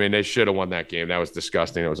 I mean, they should have won that game. That was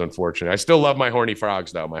disgusting. It was unfortunate. I still love my horny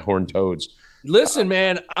frogs, though, my horned toads. Listen,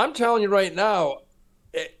 man, I'm telling you right now,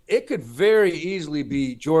 it could very easily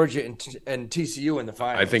be Georgia and TCU in the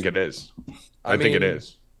finals. I think it is. I think it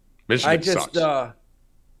is. Michigan sucks.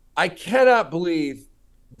 I cannot believe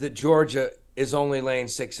that Georgia is only laying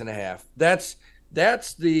 6.5.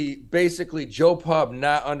 That's the basically Joe Pub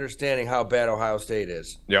not understanding how bad Ohio State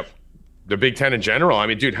is. Yep. The Big Ten in general. I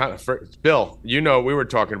mean, dude, Bill, we were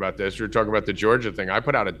talking about this. We were talking about the Georgia thing. I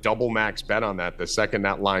put out a double max bet on that the second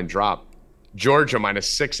that line dropped. Georgia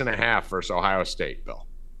minus 6.5 versus Ohio State, Bill.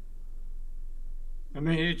 I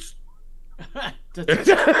mean, it's.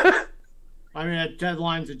 that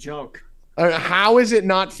deadline's a joke. How is it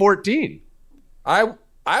not 14? I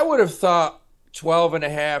would have thought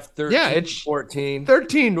 12.5, 13, yeah, it's 14.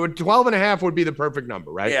 12.5 would be the perfect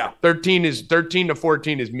number, right? Yeah. 13 to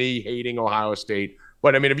 14 is me hating Ohio State.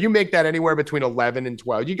 But I mean, if you make that anywhere between 11 and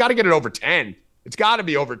 12, you got to get it over 10. It's got to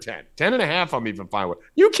be over 10. 10.5, I'm even fine with.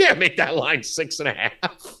 You can't make that line 6.5.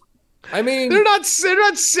 I mean, they're not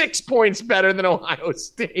 6 points better than Ohio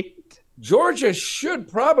State. Georgia should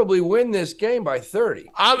probably win this game by 30.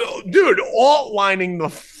 Dude, alt-lining the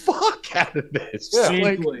fuck out of this.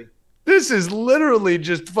 Yeah. This is literally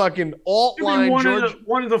just fucking alt-line Georgia.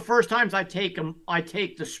 One of the first times I take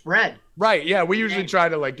the spread. Right, yeah. We usually try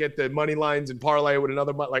to get the money lines and parlay with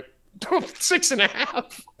another,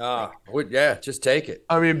 6.5. Yeah, just take it.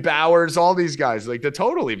 I mean, Bowers, all these guys, the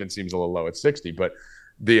total even seems a little low at 60, but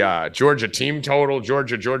the Georgia team total,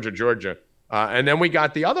 Georgia. And then we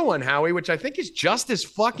got the other one, Howie, which I think is just as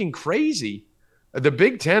fucking crazy. The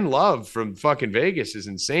Big Ten love from fucking Vegas is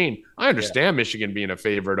insane. I understand Michigan being a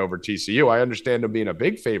favorite over TCU. I understand them being a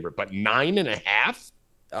big favorite, but 9.5?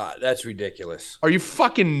 That's ridiculous. Are you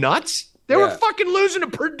fucking nuts? They were fucking losing to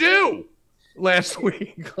Purdue last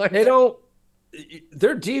week.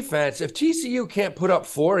 Their defense, if TCU can't put up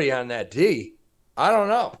 40 on that D, I don't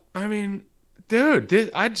know. I mean,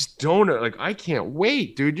 dude, I just don't know. I can't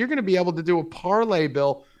wait, dude. You're going to be able to do a parlay,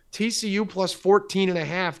 Bill. TCU plus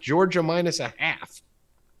 14.5, Georgia minus 0.5.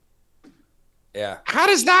 Yeah. How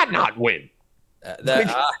does that not win?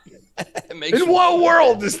 In what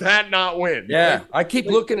world does that not win? Yeah. I keep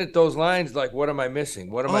looking at those lines what am I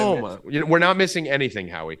missing? What am I missing? We're not missing anything,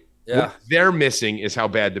 Howie. Yeah. What they're missing is how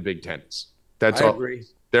bad the Big Ten is. That's I all. Agree.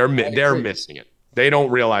 They're missing it. They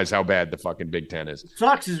don't realize how bad the fucking Big Ten is. It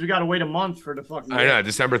sucks is we got to wait a month for the fucking game. I know.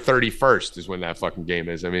 December 31st is when that fucking game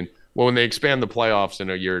is. I mean, when they expand the playoffs in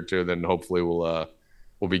a year or two, then hopefully we'll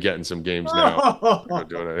we'll be getting some games now.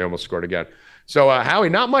 Doing it. They almost scored again. So Howie,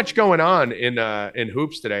 not much going on in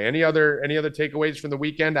hoops today. Any other takeaways from the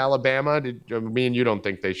weekend? Alabama, me and you don't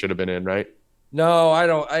think they should have been in, right? No, I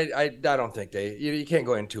don't. I don't think you can't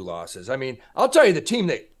go in 2 losses. I mean, I'll tell you the team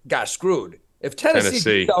that got screwed. If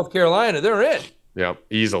Tennessee beat South Carolina, they're in. Yeah,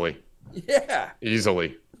 easily. Yeah,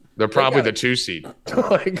 easily. They're probably the 2 seed.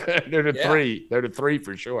 Like, they're the 3. They're the 3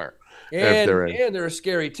 for sure. And they're a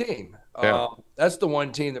scary team. Yeah. That's the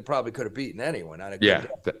one team that probably could have beaten anyone.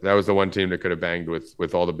 That was the one team that could have banged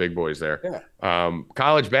with all the big boys there. Yeah.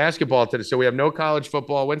 College basketball today. So we have no college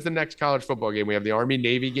football. When's the next college football game? We have the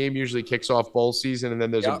Army-Navy game, usually kicks off bowl season, and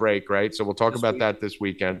then there's a break, right? So we'll talk about that this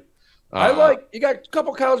weekend. You got a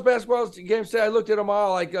couple college basketball games today. I looked at them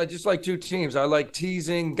all, just like 2 teams. I like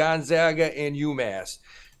teasing Gonzaga and UMass.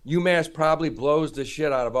 UMass probably blows the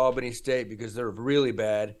shit out of Albany State because they're really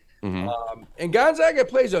bad. Mm-hmm. And Gonzaga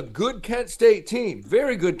plays a good Kent State team,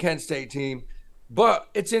 very good Kent State team, but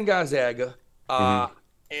it's in Gonzaga.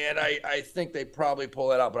 And I think they probably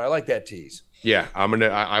pull it out, but I like that tease. Yeah,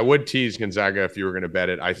 I would tease Gonzaga if you were gonna bet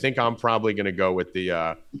it. I think I'm probably gonna go with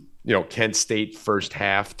the Kent State first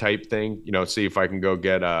half type thing. See if I can go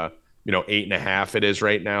get 8.5 it is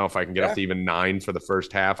right now. If I can get up to even 9 for the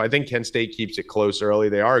first half. I think Kent State keeps it close early.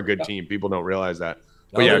 They are a good team. People don't realize that.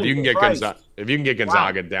 But if you can get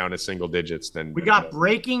Gonzaga down to single digits, then we got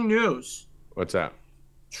breaking news. What's that?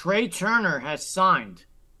 Trey Turner has signed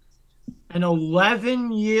an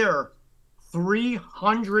 11-year,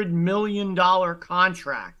 $300 million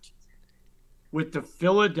contract with the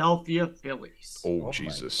Philadelphia Phillies. Oh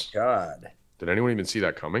Jesus! God, did anyone even see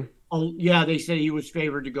that coming? Oh yeah, they said he was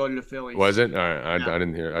favored to go to the Phillies. Was it? I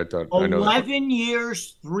didn't hear. I thought 11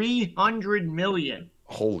 years, $300 million.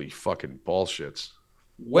 Holy fucking bullshits!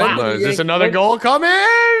 Is this another goal coming?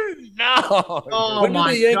 No. Oh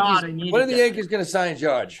my God! When are the Yankees going to sign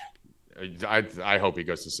Judge? I hope he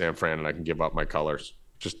goes to San Fran and I can give up my colors.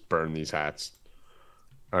 Just burn these hats.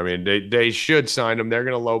 I mean, they should sign him. They're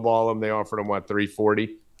going to lowball him. They offered him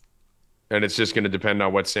 $340, and it's just going to depend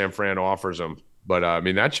on what San Fran offers him. But I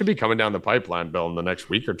mean, that should be coming down the pipeline, Bill, in the next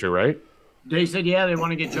week or 2, right? They said, they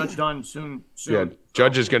want to get Judge done soon. Yeah,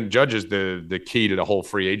 Judge is the key to the whole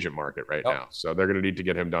free agent market right now. So they're going to need to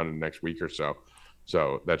get him done in the next week or so.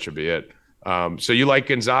 So that should be it. So you like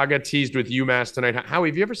Gonzaga teased with UMass tonight. Howie,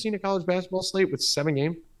 have you ever seen a college basketball slate with 7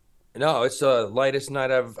 games? No, it's the lightest night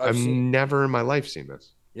I've seen. Never in my life seen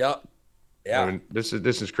this. Yeah. I mean, this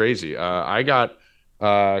is crazy. I got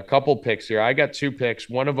a couple picks here. I got 2 picks.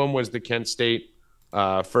 One of them was the Kent State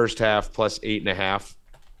first half plus 8.5.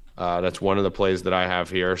 That's one of the plays that I have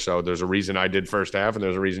here. So there's a reason I did first half, and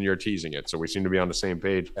there's a reason you're teasing it. So we seem to be on the same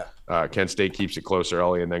page. Yeah. Kent State keeps it close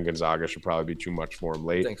early, and then Gonzaga should probably be too much for him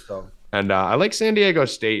late. I think so. And I like San Diego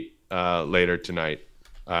State later tonight,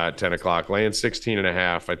 10 o'clock, laying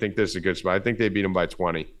 16.5. I think this is a good spot. I think they beat them by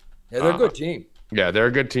 20. Yeah, they're a good team. Yeah, they're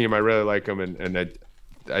a good team. I really like them, and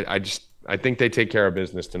I think they take care of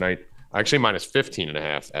business tonight. Actually, minus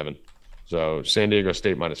 15.5, Evan. So San Diego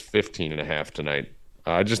State minus 15.5 tonight.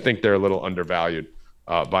 I just think they're a little undervalued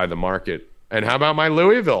by the market. And how about my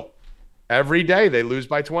Louisville? Every day they lose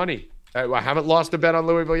by 20. I haven't lost a bet on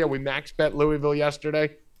Louisville yet. We max bet Louisville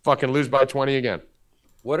yesterday. Fucking lose by 20 again.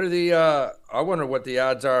 What are the I wonder what the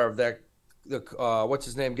odds are of that what's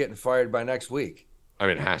his name getting fired by next week? I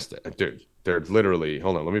mean, it has to. Dude, they're literally,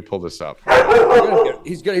 hold on, let me pull this up.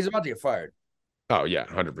 He's about to get fired. Oh, yeah,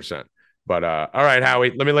 100%. But all right,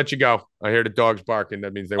 Howie, let me let you go. I hear the dogs barking.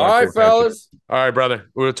 That means they all want right, your attention. fellas. All right, brother.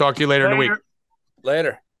 We'll talk to you later in the week.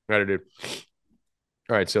 Later, dude.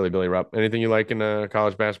 All right, silly Billy Rupp. Anything you like in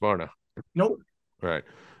college basketball or no? Nope. All right.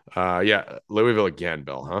 Yeah, Louisville again,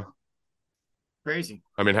 Bill, huh? Crazy.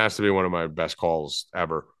 I mean, it has to be one of my best calls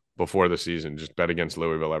ever before the season. Just bet against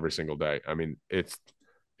Louisville every single day. I mean, it's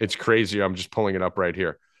crazy. I'm just pulling it up right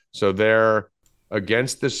here. So their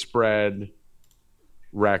against the spread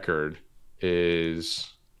record is,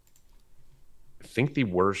 I think, the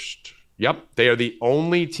worst. Yep, they are the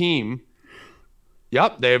only team.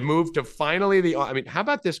 Yep, they have moved to finally I mean, how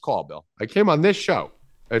about this call, Bill? I came on this show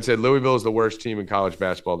and said Louisville is the worst team in college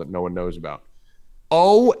basketball that no one knows about.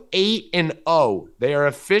 0-8-0. They are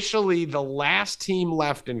officially the last team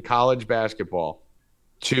left in college basketball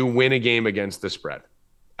to win a game against the spread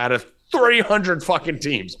out of 300 fucking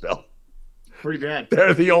teams, Bill. Pretty bad.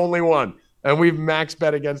 They're the only one. And we've max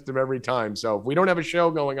bet against them every time. So if we don't have a show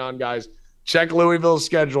going on, guys, check Louisville's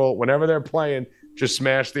schedule. Whenever they're playing, just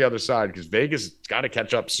smash the other side because Vegas has got to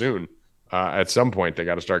catch up soon. At some point, they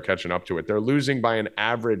got to start catching up to it. They're losing by an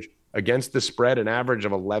average against the spread, an average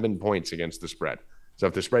of 11 points against the spread. So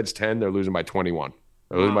if the spread's 10, they're losing by 21.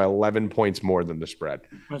 They're losing by 11 points more than the spread.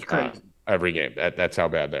 That's crazy. Every game. That's how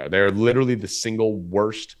bad they are. They're literally the single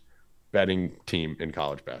worst betting team in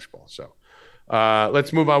college basketball. So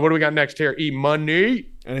let's move on. What do we got next here? E-Money.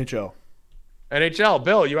 NHL.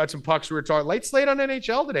 Bill, you had some pucks we were talking. Late slate on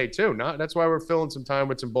NHL today, too. That's why we're filling some time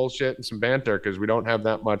with some bullshit and some banter because we don't have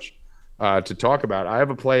that much to talk about. I have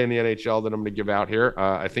a play in the NHL that I'm going to give out here.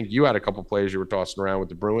 I think you had a couple plays you were tossing around with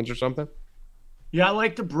the Bruins or something. Yeah, I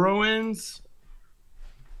like the Bruins.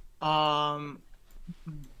 You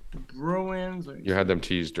had them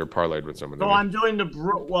teased or parlayed with some of them. So I'm doing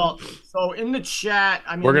so in the chat,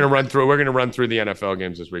 I mean, we're gonna run through the NFL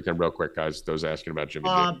games this weekend real quick, guys. Those asking about Jimmy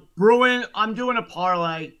G. I'm doing a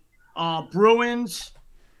parlay. Bruins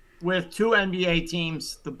with 2 NBA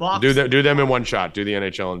teams. The Bucks. Do them in one shot. Do the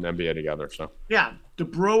NHL and NBA together. So yeah, the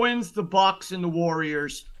Bruins, the Bucks, and the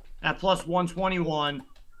Warriors at plus 121.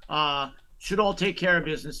 Should all take care of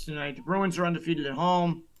business tonight. The Bruins are undefeated at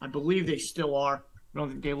home. I believe they still are. I don't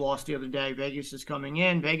think they lost the other day. Vegas is coming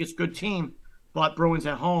in. Vegas, good team. But Bruins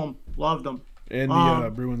at home, love them. And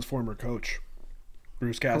the Bruins' former coach,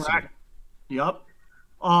 Bruce Cassidy. Correct. Yep.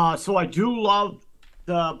 So I do love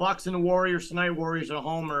the Bucks and the Warriors tonight. Warriors at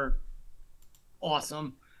home are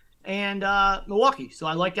awesome. And Milwaukee. So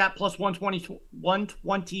I like that plus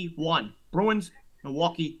 121. Bruins,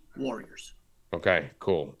 Milwaukee, Warriors. Okay,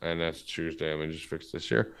 cool. And that's Tuesday. Let me just fix this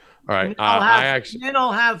here. All right. Then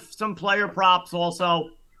I'll have some player props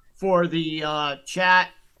also for the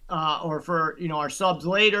chat or for our subs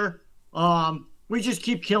later. We just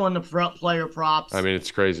keep killing the player props. I mean, it's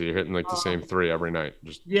crazy. You're hitting like the same 3 every night.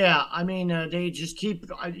 They just keep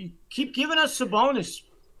giving us Sabonis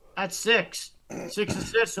at 6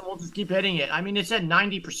 assists, and we'll just keep hitting it. I mean, it's at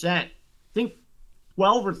 90%. I think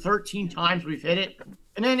 12 or 13 times we've hit it.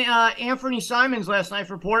 And then Anthony Simons last night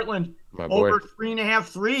for Portland, over 3.5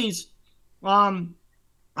 threes.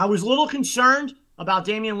 I was a little concerned about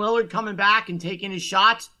Damian Lillard coming back and taking his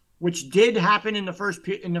shots, which did happen in the first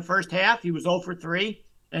half. He was 0 for 3,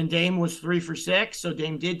 and Dame was 3 for 6. So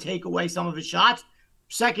Dame did take away some of his shots.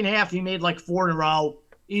 Second half, he made like 4 in a row.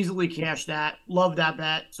 Easily cashed that. Love that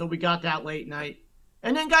bet. So we got that late night.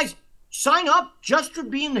 And then, guys, sign up just for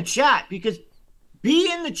being in the chat because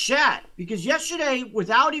yesterday,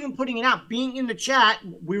 without even putting it out, being in the chat,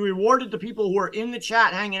 we rewarded the people who were in the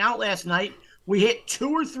chat hanging out last night. We hit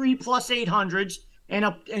 2 or 3 plus 800s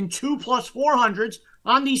and 2 plus 400s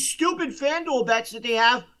on these stupid FanDuel bets that they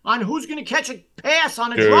have on who's going to catch a pass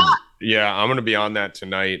on a drop. Yeah, I'm going to be on that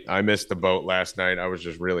tonight. I missed the boat last night. I was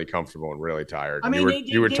just really comfortable and really tired. I mean,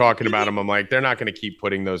 you were talking about them. I'm like, they're not going to keep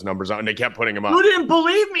putting those numbers on. And they kept putting them up. You didn't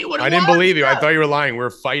believe me. I didn't believe you. I thought you were lying. We were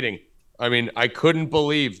fighting. I mean, I couldn't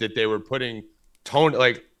believe that they were putting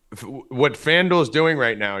what FanDuel is doing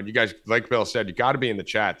right now. And you guys, like Bill said, you got to be in the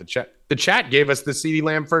chat. The chat gave us the CeeDee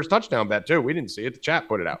Lamb first touchdown bet too. We didn't see it. The chat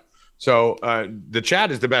put it out. So the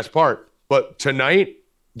chat is the best part. But tonight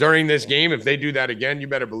during this game, if they do that again, you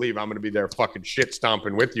better believe I'm going to be there fucking shit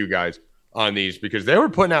stomping with you guys on these because they were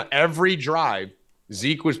putting out every drive.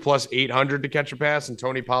 Zeke was plus 800 to catch a pass and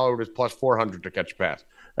Tony Pollard was plus 400 to catch a pass.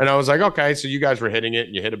 And I was like, okay, so you guys were hitting it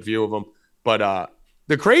and you hit a few of them. But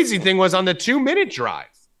the crazy thing was on the 2-minute drive.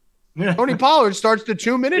 Tony Pollard starts the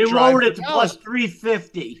 2-minute drive. They lowered it to plus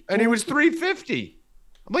 350. And he was 350.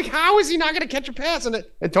 I'm like, how is he not going to catch a pass? And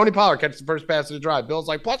Tony Pollard catches the first pass of the drive. Bill's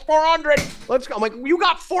like, plus 400. Let's go. I'm like, you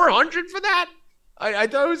got 400 for that? I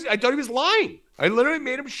thought he was lying. I literally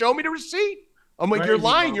made him show me the receipt. I'm like, you're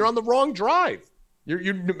lying. You're on the wrong drive.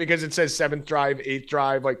 You're because it says 7th drive, 8th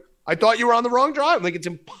drive. Like, I thought you were on the wrong drive. Like, it's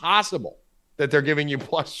impossible that they're giving you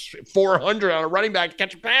plus 400 on a running back to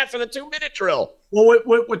catch a pass in a 2-minute drill. Well,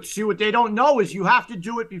 what they don't know is you have to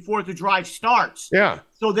do it before the drive starts. Yeah.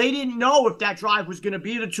 So they didn't know if that drive was going to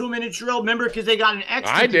be the 2-minute drill. Remember, because they got an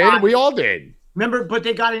extra I did. Drive. We all did. Remember, but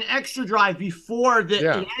they got an extra drive before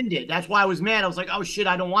it ended. That's why I was mad. I was like, oh, shit,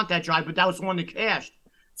 I don't want that drive. But that was the one that cashed.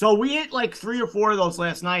 So we hit like 3 or 4 of those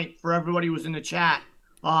last night for everybody who was in the chat.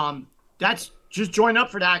 That's just join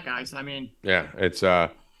up for that, guys. I mean. Yeah, it's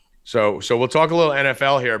so we'll talk a little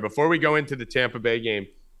NFL here. Before we go into the Tampa Bay game,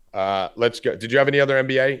 let's go. Did you have any other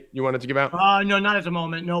NBA you wanted to give out? No, not at the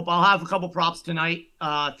moment. Nope. I'll have a couple props tonight.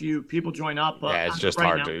 If you people join up. Yeah, it's just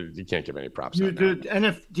hard to. You can't give any props. And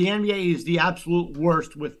if the NBA is the absolute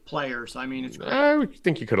worst with players, I mean, it's great. I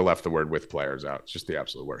think you could have left the word "with players" out. It's just the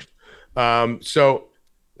absolute worst.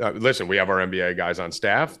 Listen, we have our NBA guys on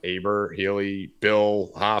staff, Aber, Healy,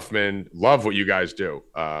 Bill, Hoffman. Love what you guys do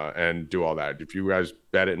and do all that. If you guys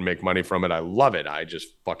bet it and make money from it, I love it. I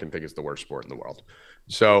just fucking think it's the worst sport in the world.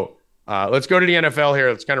 So let's go to the NFL here.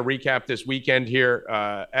 Let's kind of recap this weekend here.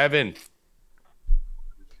 Evan.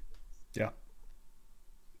 Yeah.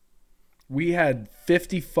 We had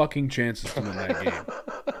 50 fucking chances to win that game.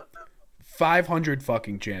 500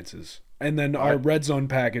 fucking chances. And then our red zone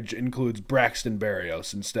package includes Braxton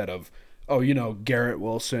Berrios instead of, Garrett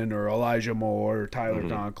Wilson or Elijah Moore or Tyler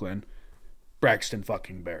Conklin. Braxton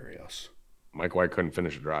fucking Berrios. Mike White couldn't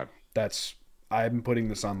finish a drive. I'm putting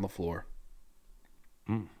this on LaFleur.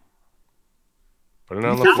 Put it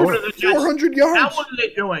on LaFleur. 400 yards. Now what are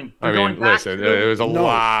they doing? I mean, listen, it was a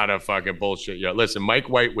lot of fucking bullshit. Yeah, listen, Mike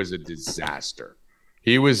White was a disaster.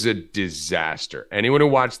 He was a disaster. Anyone who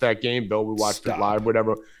watched that game, Bill, we watched it live,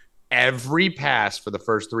 whatever. Every pass for the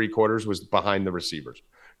first 3 quarters was behind the receivers.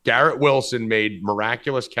 Garrett Wilson made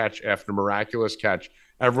miraculous catch after miraculous catch.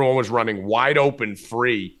 Everyone was running wide open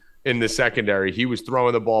free in the secondary. He was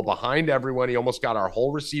throwing the ball behind everyone. He almost got our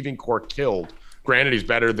whole receiving core killed. Granted, he's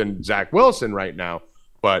better than Zach Wilson right now,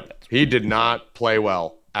 but he did not play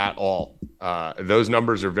well at all. Those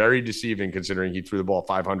numbers are very deceiving considering he threw the ball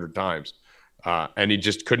 500 times. And he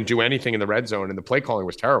just couldn't do anything in the red zone, and the play calling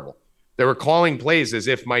was terrible. They were calling plays as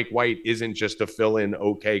if Mike White isn't just a fill-in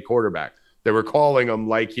okay quarterback. They were calling him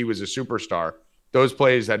like he was a superstar. Those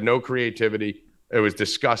plays had no creativity. It was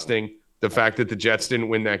disgusting. The fact that the Jets didn't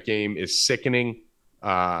win that game is sickening.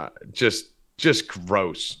 Just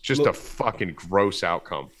gross. Just a fucking gross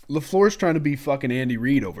outcome. LaFleur's trying to be fucking Andy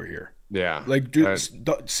Reid over here. Yeah. Like,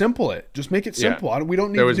 simple it. Just make it simple. Yeah. We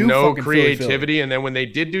don't need there was to do no fucking creativity. Philly. And then when they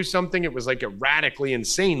did do something, it was like erratically,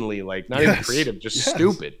 insanely, like not even creative, just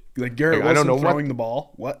stupid. Like Garrett Wilson throwing the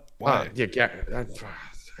ball. What? Why?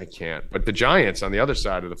 I can't. But the Giants on the other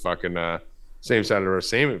side of the fucking same side of the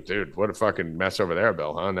same dude. What a fucking mess over there,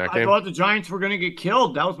 Bill. Huh? In that game, I thought the Giants were going to get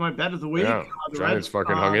killed. That was my bet of the week. Yeah, the Giants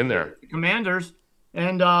fucking hung in there. The Commanders,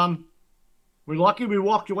 and we're lucky we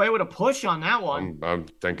walked away with a push on that one.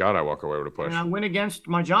 Thank God I walk away with a push. And I went against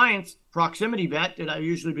my Giants proximity bet that I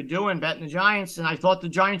usually be doing, betting the Giants, and I thought the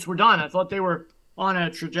Giants were done. I thought they were on a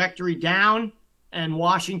trajectory down, and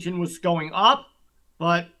Washington was going up,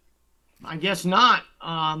 but I guess not.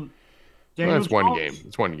 It's one game.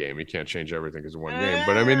 It's one game. You can't change everything because of one game.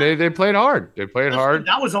 But I mean, they played hard. They played hard.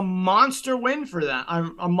 That was a monster win for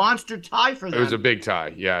them. A monster tie for them. It was a big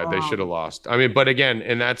tie. Yeah, they should have lost. I mean, but again,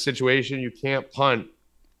 in that situation, you can't punt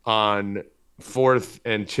on 4th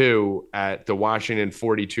and 2 at the Washington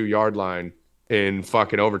 42-yard line in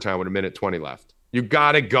fucking overtime with 1:20 left. You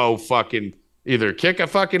got to go fucking either kick a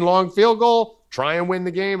fucking long field goal, try and win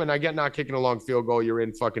the game, and I get not kicking a long field goal. You're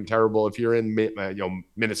in fucking terrible. If you're in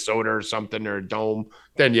Minnesota or something or a dome,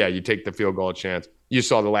 then yeah, you take the field goal chance. You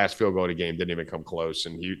saw the last field goal of the game didn't even come close,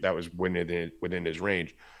 and that was within his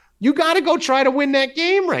range. You got to go try to win that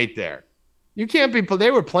game right there. You can't be.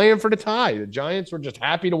 They were playing for the tie. The Giants were just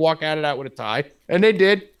happy to walk out of that with a tie, and they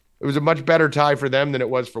did. It was a much better tie for them than it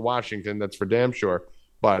was for Washington. That's for damn sure.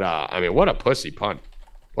 But I mean, what a pussy punt!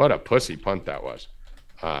 What a pussy punt that was.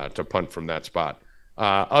 To punt from that spot.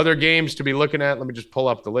 Other games to be looking at. Let me just pull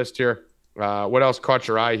up the list here. What else caught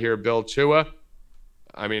your eye here, Bill? Tua.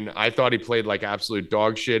 I mean, I thought he played like absolute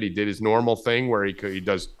dog shit. He did his normal thing where he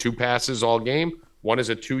does 2 passes all game. One is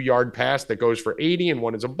a 2-yard pass that goes for 80, and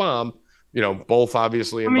one is a bomb. Both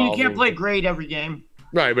obviously involving. I mean, you can't play great every game.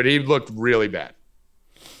 Right, but he looked really bad.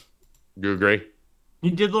 You agree?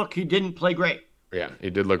 He didn't play great. Yeah,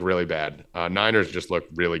 he did look really bad. Niners just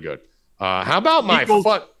looked really good. How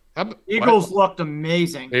about Eagles looked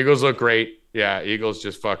amazing. Eagles look great. Yeah, Eagles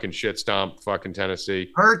just fucking shit stomp fucking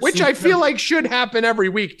Tennessee. Which I feel like should happen every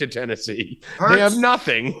week to Tennessee. They have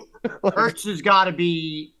nothing. Hurts has got to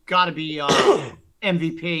be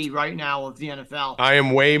MVP right now of the NFL. I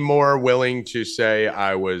am way more willing to say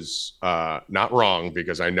I was not wrong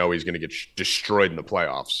because I know he's going to get destroyed in the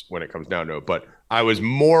playoffs when it comes down to it. But I was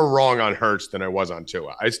more wrong on Hurts than I was on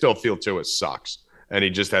Tua. I still feel Tua sucks. And he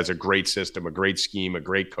just has a great system, a great scheme, a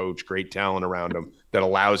great coach, great talent around him that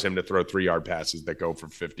allows him to throw 3-yard passes that go for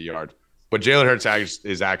 50 yards. But Jalen Hurts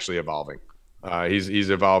is actually evolving. He's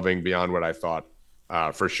evolving beyond what I thought,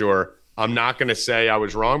 for sure. I'm not going to say I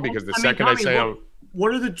was wrong because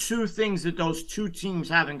what are the 2 things that those 2 teams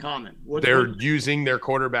have in common? They're using their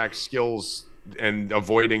quarterback skills and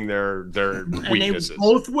avoiding their weaknesses. And they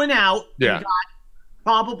both went out. Yeah. And got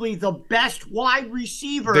probably the best wide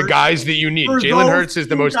receiver. The guys that you need. Jalen Hurts is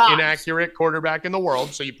the most inaccurate quarterback in the world,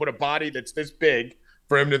 so you put a body that's this big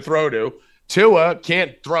for him to throw to. Tua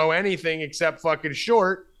can't throw anything except fucking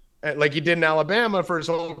short, like he did in Alabama for his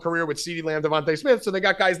whole career with CeeDee Lamb, Devontae Smith, so they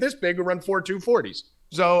got guys this big who run 4.2 40s.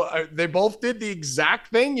 So they both did the exact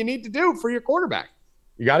thing you need to do for your quarterback.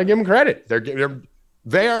 You got to give them credit.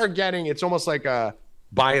 They are getting, it's almost like a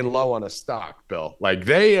buying low on a stock, Bill. Like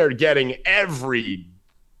they are getting every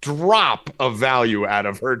drop of value out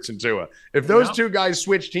of Hurts and Tua. If those two guys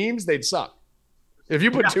switch teams, they'd suck. If you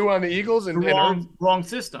put Tua on the Eagles and wrong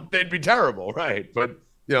system, they'd be terrible, right? But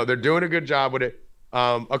they're doing a good job with it.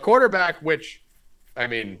 A quarterback, which, I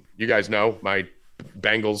mean, you guys know, my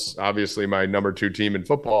Bengals, obviously my number 2 team in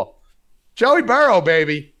football. Joey Burrow,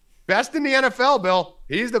 baby. Best in the NFL, Bill.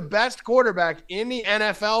 He's the best quarterback in the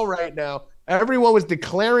NFL right now. Everyone was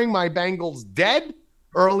declaring my Bengals dead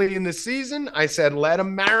early in the season. I said, let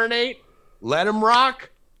them marinate, let them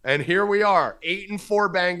rock. And here we are,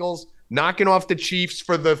 8-4 Bengals, knocking off the Chiefs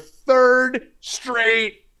for the 3rd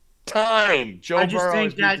straight time. I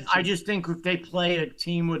just think if they play a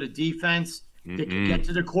team with a defense that can get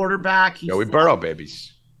to the quarterback, Joey Burrow,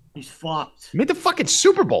 babies. He's fucked. He made the fucking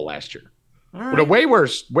Super Bowl last year. Right. But a way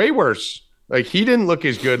worse. Like, he didn't look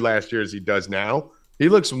as good last year as he does now. He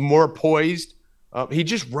looks more poised. He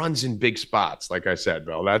just runs in big spots, like I said,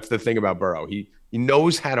 Bill. That's the thing about Burrow. He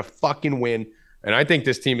knows how to fucking win. And I think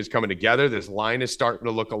this team is coming together. This line is starting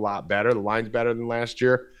to look a lot better. The line's better than last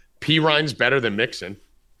year. Perine's better than Mixon.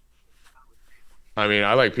 I mean,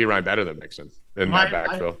 I like Perine better than Mixon in that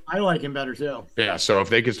backfield. I like him better too. Yeah, so if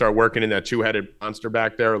they could start working in that 2-headed monster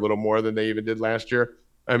back there a little more than they even did last year,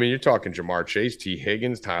 I mean, you're talking Jamar Chase, T.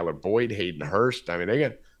 Higgins, Tyler Boyd, Hayden Hurst. I mean,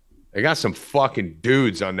 they got some fucking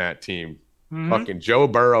dudes on that team. Mm-hmm. Fucking Joe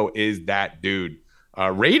Burrow is that dude.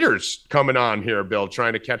 Raiders coming on here, Bill,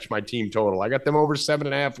 trying to catch my team total. I got them over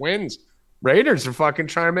 7.5 wins. Raiders are fucking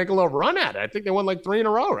trying to make a little run at it. I think they won like 3 in a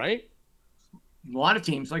row, right? A lot of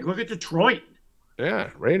teams. Like, look at Detroit. Yeah,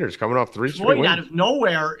 Raiders coming off 3 straight wins. Out of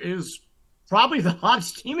nowhere is probably the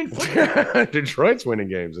hottest team in football. Detroit's winning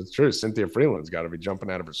games. It's true. Cynthia Freeland's got to be jumping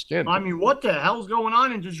out of her skin. I mean, what the hell's going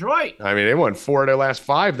on in Detroit? I mean, they won 4 of their last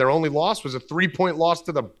 5. Their only loss was a 3-point loss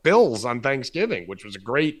to the Bills on Thanksgiving, which was a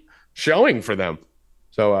great showing for them.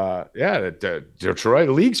 So, Detroit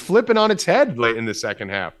league's flipping on its head late in the second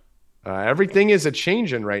half. Everything is a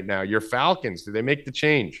changing right now. Your Falcons, did they make the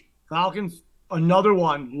change? Falcons, another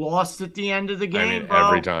one, lost at the end of the game, I mean, bro.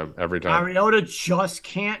 Every time. Mariota just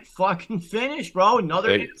can't fucking finish, bro.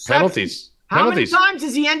 Another penalties. How many times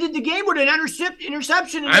has he ended the game with an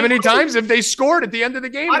interception? How many times have they scored at the end of the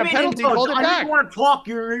game and a penalty called it back? I didn't want to talk.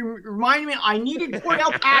 You reminded me. I needed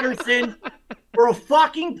Cordell Patterson for a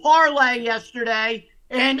fucking parlay yesterday.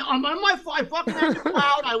 And I'm on I fucking have the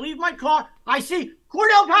cloud. I leave my car. I see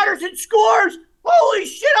Cordell Patterson scores. Holy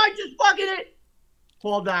shit, I just fucking it.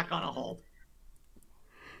 Fall back on a hold.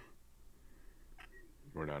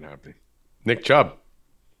 We're not happy. Nick Chubb.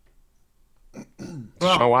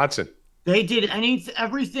 Sean Watson. They did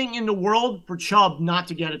everything in the world for Chubb not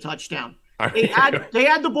to get a touchdown. They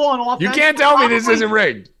had the ball on offense. You can't tell me this isn't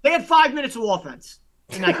rigged. They had 5 minutes of offense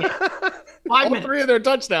in that game. 5 minutes. 3 of their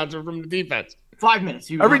touchdowns are from the defense. 5 minutes.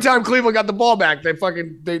 Every time Cleveland got the ball back, they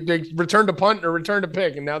returned a punt or returned a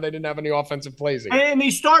pick, and now they didn't have any offensive plays again. And he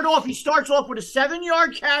starts off with a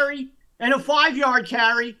 7-yard carry and a 5-yard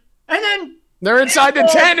carry, and then they're inside the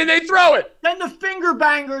 10 and they throw it. Then the finger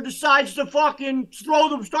banger decides to fucking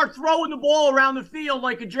start throwing the ball around the field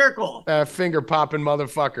like a jerk-off. Finger popping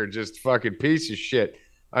motherfucker, just fucking piece of shit.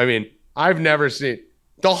 I mean, I've never seen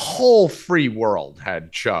the whole free world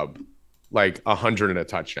had Chubb like 100 and a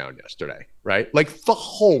touchdown yesterday, right? Like the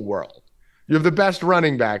whole world. You have the best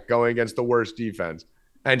running back going against the worst defense,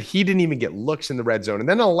 and he didn't even get looks in the red zone. And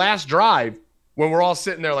then on the last drive, when we're all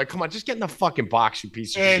sitting there like, come on, just get in the fucking box, you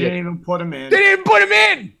piece of shit. They didn't even put him in. They didn't put him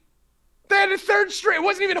in. They had a 3rd straight. It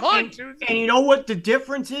wasn't even Hunt. And you know what the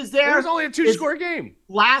difference is there? It was only a 2-score game.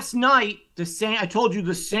 Last night, I told you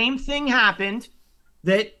the same thing happened,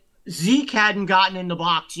 that Zeke hadn't gotten in the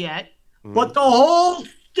box yet, but the whole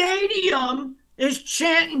stadium is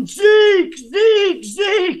chanting, Zeke, Zeke,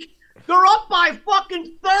 Zeke. They're up by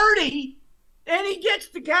fucking 30. And he gets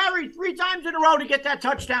to carry 3 times in a row to get that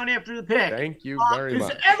touchdown after the pick. Thank you very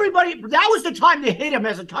much. That was the time to hit him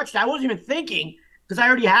as a touchdown. I wasn't even thinking, because I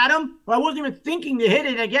already had him, but I wasn't even thinking to hit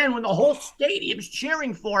it again when the whole stadium's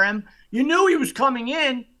cheering for him. You knew he was coming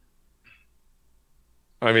in.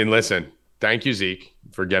 I mean, listen, thank you, Zeke,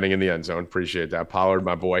 for getting in the end zone. Appreciate that. Pollard,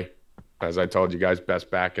 my boy. As I told you guys,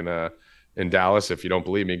 best back in Dallas. If you don't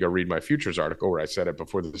believe me, go read my futures article where I said it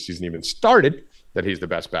before the season even started, that he's the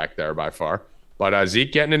best back there by far. But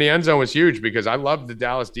Zeke getting in the end zone was huge because I loved the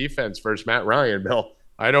Dallas defense versus Matt Ryan, Bill.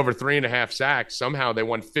 I had over 3.5 sacks. Somehow they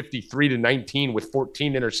won 53-19 with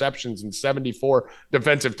 14 interceptions and 74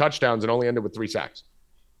 defensive touchdowns and only ended with 3 sacks.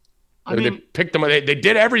 They picked them. They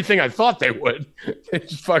did everything I thought they would. They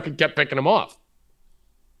just fucking kept picking them off.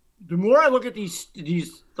 The more I look at these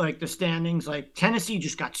like the standings, like Tennessee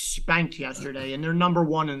just got spanked yesterday, and they're number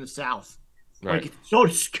 1 in the South. Right. Like, it's so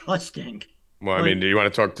disgusting. Well, I mean, do you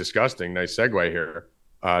want to talk disgusting? Nice segue here.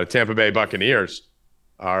 Tampa Bay Buccaneers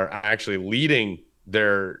are actually leading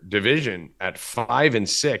their division at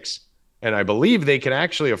 5-6. And I believe they can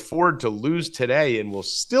actually afford to lose today and will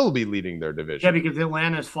still be leading their division. Yeah, because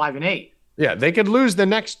Atlanta's 5-8. Yeah, they could lose the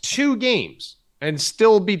next 2 games and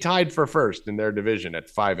still be tied for first in their division at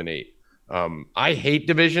 5-8. I hate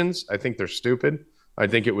divisions. I think they're stupid. I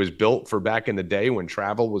think it was built for back in the day when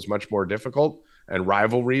travel was much more difficult and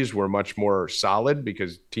rivalries were much more solid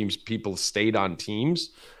because people stayed on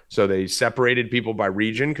teams. So they separated people by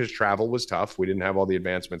region because travel was tough. We didn't have all the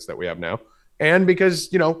advancements that we have now. And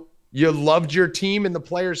because, you loved your team and the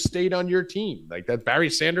players stayed on your team. Like that Barry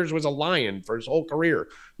Sanders was a Lion for his whole career.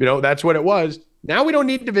 That's what it was. Now we don't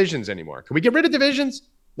need divisions anymore. Can we get rid of divisions?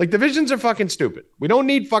 Like divisions are fucking stupid. We don't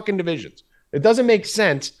need fucking divisions. It doesn't make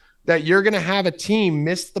sense that you're going to have a team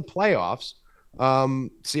miss the playoffs.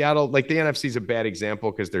 Seattle, like the NFC is a bad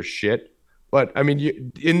example because they're shit. But I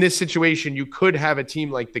mean, in this situation, you could have a team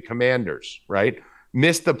like the Commanders, right?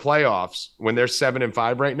 Miss the playoffs when they're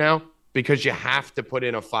 7-5 right now because you have to put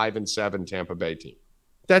in a 5-7 Tampa Bay team.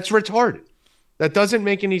 That's retarded. That doesn't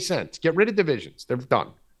make any sense. Get rid of divisions. They're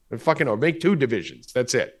done. They're fucking make 2 divisions.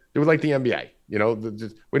 That's it. Do it like the NBA.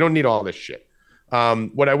 We don't need all this shit.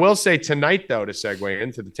 What I will say tonight, though, to segue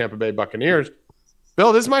into the Tampa Bay Buccaneers,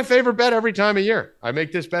 Bill, this is my favorite bet every time of year. I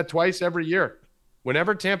make this bet twice every year.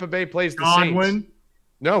 Whenever Tampa Bay plays the Saints.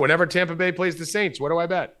 No, whenever Tampa Bay plays the Saints, what do I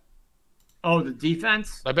bet? Oh, the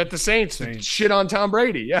defense? I bet the Saints. Shit on Tom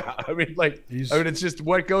Brady. Yeah. I mean, it's just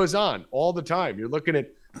what goes on all the time. You're looking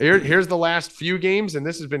at here's the last few games, and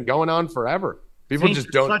this has been going on forever. People Saints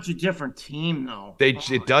just don't. Such a different team, though.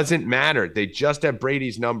 It doesn't matter. They just have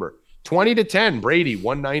Brady's number. 20-10, Brady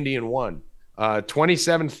 190-1.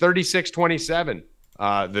 36-27.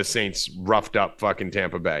 The Saints roughed up fucking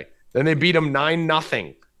Tampa Bay. Then they beat them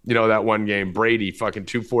 9-0. That one game, Brady fucking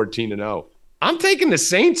 214-0. I'm taking the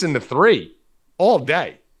Saints in the 3 all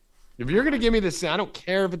day. If you're going to give me this, I don't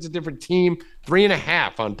care if it's a different team,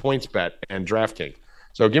 3.5 on PointsBet and DraftKings.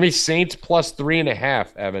 So give me Saints plus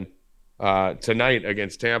 3.5, Evan, tonight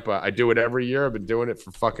against Tampa. I do it every year. I've been doing it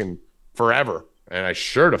for fucking forever. And I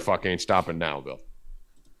sure the fuck ain't stopping now, Bill.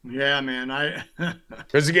 Yeah, man.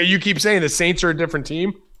 Because again, you keep saying the Saints are a different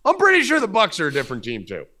team. I'm pretty sure the Bucs are a different team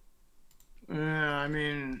too. Yeah, I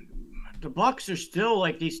mean, the Bucs are still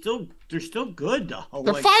they're still good though.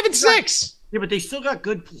 They're 5-6. Yeah, but they still got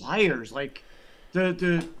good players. Like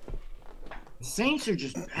the Saints are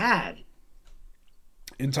just bad.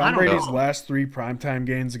 In Tom Brady's last 3 primetime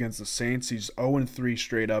games against the Saints, he's 0-3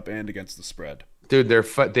 straight up and against the spread. Dude,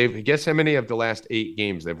 they've guess how many of the last 8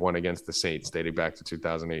 games they've won against the Saints dating back to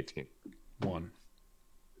 2018? 1.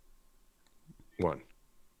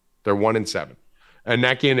 They're 1-7. And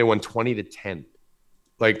that game they won 20-10.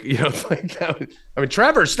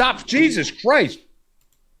 Trevor, stop. Jesus Christ.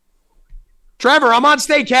 Trevor, I'm on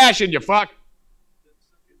Stay Cashing, you fuck.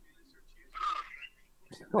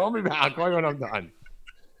 Call me back. Call me when I'm done.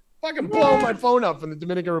 Fucking blow my phone up from the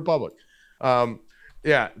Dominican Republic. But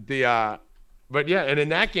yeah, and in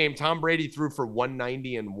that game, Tom Brady threw for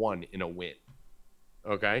 190-1 in a win.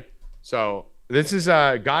 Okay? So this is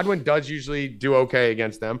Godwin does usually do okay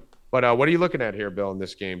against them. But what are you looking at here, Bill, in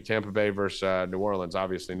this game? Tampa Bay versus New Orleans,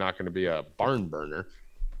 obviously not going to be a barn burner.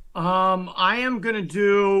 I am going to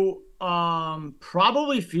do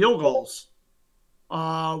probably field goals.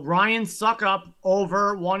 Ryan Suckup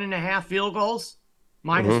over 1.5 field goals,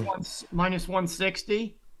 minus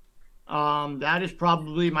 160. That is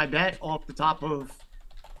probably my bet off the top of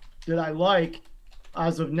that I like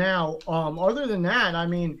as of now. Other than that, I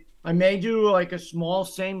mean, I may do like a small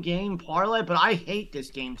same game parlay, but I hate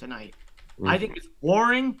this game tonight. I think it's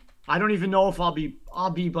boring. I don't even know if I'll be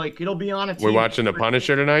like, it'll be on a team. We're watching The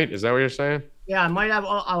Punisher tonight. Is that what you're saying? Yeah,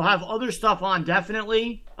 I'll have other stuff on,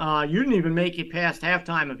 definitely. You didn't even make it past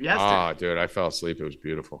halftime of yesterday. Oh, dude, I fell asleep. It was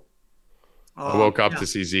beautiful. I woke up to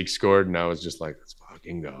see Zeke scored, and I was just like, let's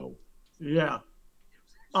fucking go. Yeah.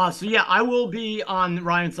 So yeah, I will be on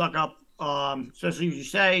Ryan Suckup. Especially as you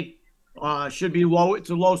say, should be low.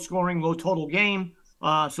 It's a low scoring, low total game.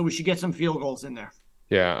 So we should get some field goals in there.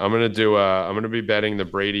 Yeah, I'm gonna be betting the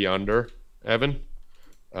Brady under, Evan.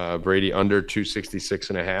 Brady under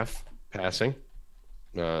 266.5 passing.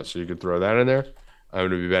 So you could throw that in there. I'm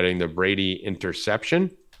gonna be betting the Brady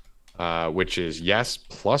interception, which is yes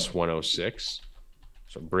plus 106.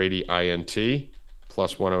 So Brady INT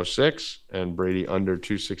plus 106 and Brady under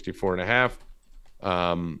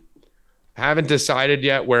 264.5. Haven't decided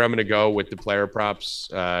yet where I'm going to go with the player props.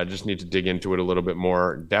 Just need to dig into it a little bit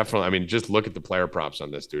more. Definitely, I mean, just look at the player props on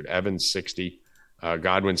this, dude. Evans 60,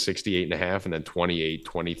 Godwin 68.5, and then 28,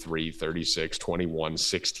 23, 36, 21,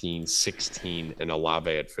 16, 16, and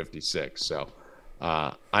Olave at 56. So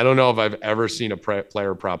I don't know if I've ever seen a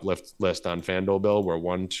player prop list on FanDuel, Bill, where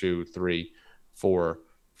 1, 2, 3, 4,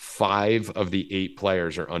 5 of the 8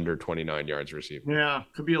 players are under 29 yards receiving. Yeah,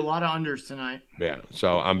 could be a lot of unders tonight. Yeah,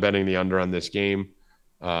 so I'm betting the under on this game.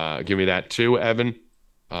 Give me that too, Evan.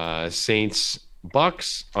 Saints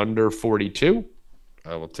Bucks under 42.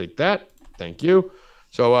 I will take that. Thank you.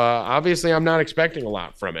 So obviously I'm not expecting a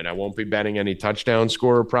lot from it. I won't be betting any touchdown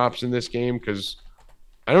scorer props in this game because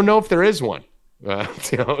I don't know if there is one.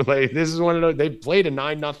 This is one of those. They've played a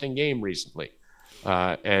 9-0 game recently.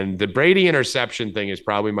 And the Brady interception thing is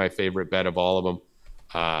probably my favorite bet of all of them.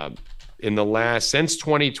 Since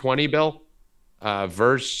 2020, Bill,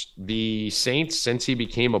 versus the Saints, since he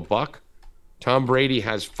became a Buck, Tom Brady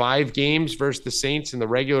has 5 games versus the Saints in the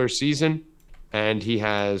regular season, and he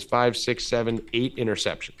has 5, 6, 7, 8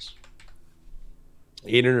 interceptions.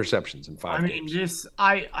 8 interceptions in 5 games.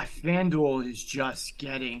 FanDuel is just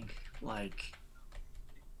getting oh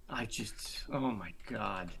my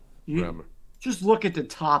God. Just look at the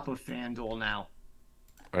top of FanDuel now.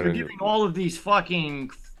 They're giving all of these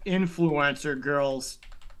fucking influencer girls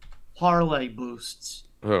parlay boosts.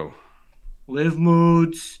 Oh. Liv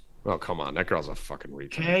Moods. Oh, come on. That girl's a fucking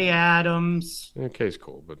retard. Kay Adams. Yeah, Kay's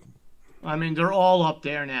cool, but... I mean, they're all up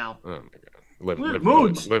there now. Oh, my God.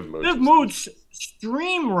 Liv Moods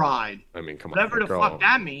stream ride. I mean, come on. Whatever the fuck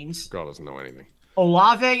that means. Girl doesn't know anything.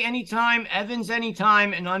 Olave anytime, Evans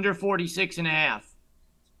anytime, and under 46.5.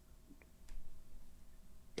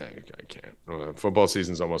 I can't. Football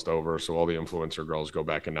season's almost over, so all the influencer girls go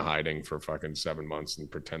back into hiding for fucking 7 months and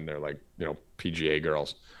pretend they're like, PGA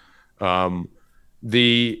girls. What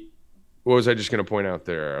was I just going to point out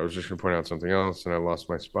there? I was just going to point out something else, and I lost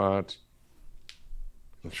my spot.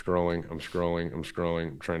 I'm scrolling. I'm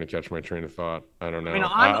trying to catch my train of thought. I don't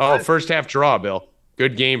know. First half draw, Bill.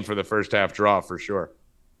 Good game for the first half draw for sure.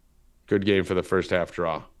 Good game for the first half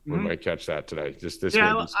draw. We might catch that today.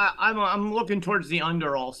 I'm looking towards the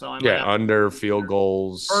under also. Under field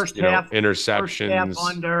goals, first half interceptions. First half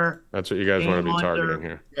under. That's what you guys want to be targeting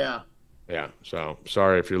here. Yeah. So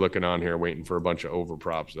sorry if you're looking on here waiting for a bunch of over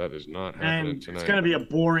props. That is not happening tonight. It's going to be a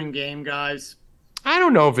boring game, guys. I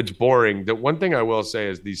don't know if it's boring. The one thing I will say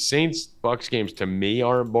is these Saints-Bucks games to me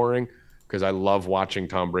aren't boring because I love watching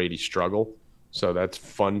Tom Brady struggle. So that's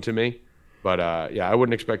fun to me. But, I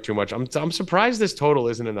wouldn't expect too much. I'm surprised this total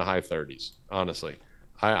isn't in the high 30s, honestly.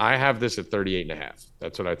 I have this at 38.5.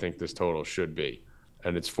 That's what I think this total should be.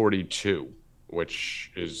 And it's 42,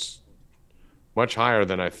 which is much higher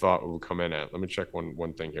than I thought it would come in at. Let me check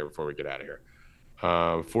one thing here before we get out of here.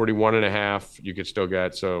 41.5 you could still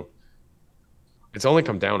get. So it's only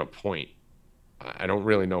come down a point. I don't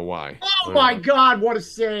really know why. Oh, my God, what a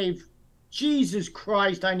save. Jesus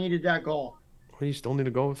Christ, I needed that goal. What do you still need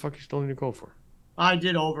to go? What the fuck you still need to go for? I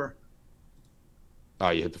did over. Oh,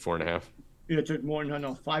 you hit the 4.5? Yeah, it took more.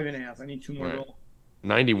 No, 5.5. I need 2 more goals.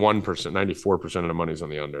 91%, 94% of the money's on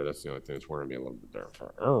the under. That's the only thing that's worrying me a little bit there.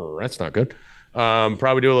 That's not good.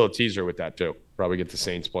 Probably do a little teaser with that too. Probably get the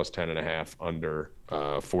Saints plus 10.5 under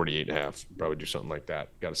 48.5. Probably do something like that.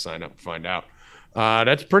 Got to sign up and find out.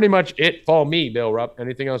 That's pretty much it for me, Bill Rupp.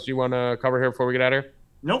 Anything else you want to cover here before we get out of here?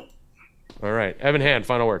 Nope. All right. Evan Hand,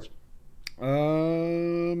 final words.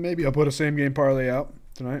 Maybe I'll put a same game parlay out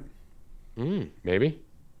tonight. Maybe.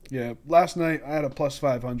 Yeah. Last night I had a plus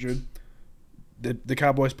 500. The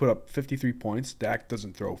Cowboys put up 53 points. Dak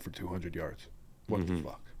doesn't throw for 200 yards. What the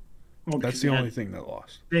fuck? Well, that's the only thing that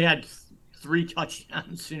lost. They had 3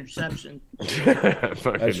 touchdowns, interception. That's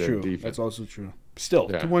true. Defense. That's also true. Still,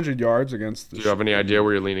 200 yards against the... Do you have any idea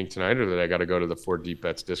where you're leaning tonight, or did I got to go to the 4 Deep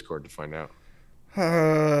Bets Discord to find out?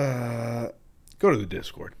 Go to the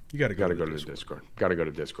Discord. You got to go to the Discord. Got to go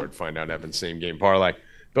to Discord to find out Evan's same game parlay.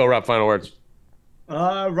 Bill Rupp, final words.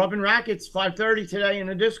 Rupp and Rackets, 5:30 today in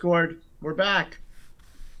the Discord. We're back.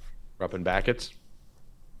 Rupp and Backets?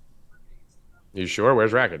 You sure?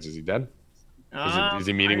 Where's Rackets? Is he dead? Is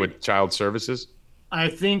he meeting with Child Services? I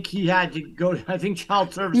think he had to go. I think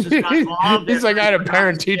Child Services got involved. He's like, I had a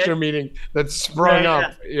parent-teacher meeting that sprung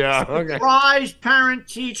up. Yeah, okay. Surprise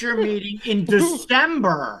parent-teacher meeting in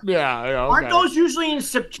December. Yeah, okay. Aren't those usually in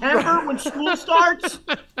September when school starts?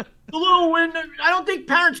 The little window. I don't think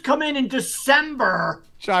parents come in December.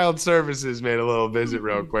 Child Services made a little visit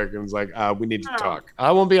real quick and was like, we need to talk.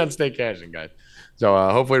 I won't be on Stay Cashing, guys. So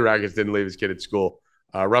hopefully Rackets didn't leave his kid at school.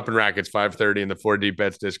 Rupp and Rackets, 5:30 in the 4 Deep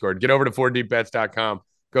Bets Discord. Get over to 4deepbets.com.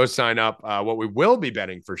 Go sign up. What we will be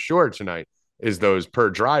betting for sure tonight is those per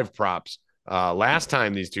drive props. Last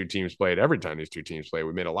time these two teams played, every time these two teams played,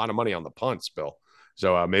 we made a lot of money on the punts, Bill.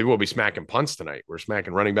 So maybe we'll be smacking punts tonight. We're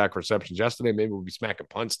smacking running back receptions yesterday. Maybe we'll be smacking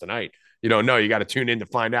punts tonight. You don't know. You got to tune in to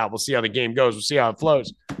find out. We'll see how the game goes. We'll see how it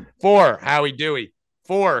flows. For Howie Dewey,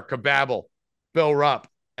 for Kababble, Bill Rupp,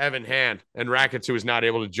 Evan Hand, and Rackets, who is not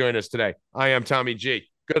able to join us today. I am Tommy G.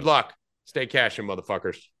 Good luck. Stay cashing,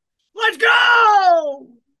 motherfuckers. Let's go!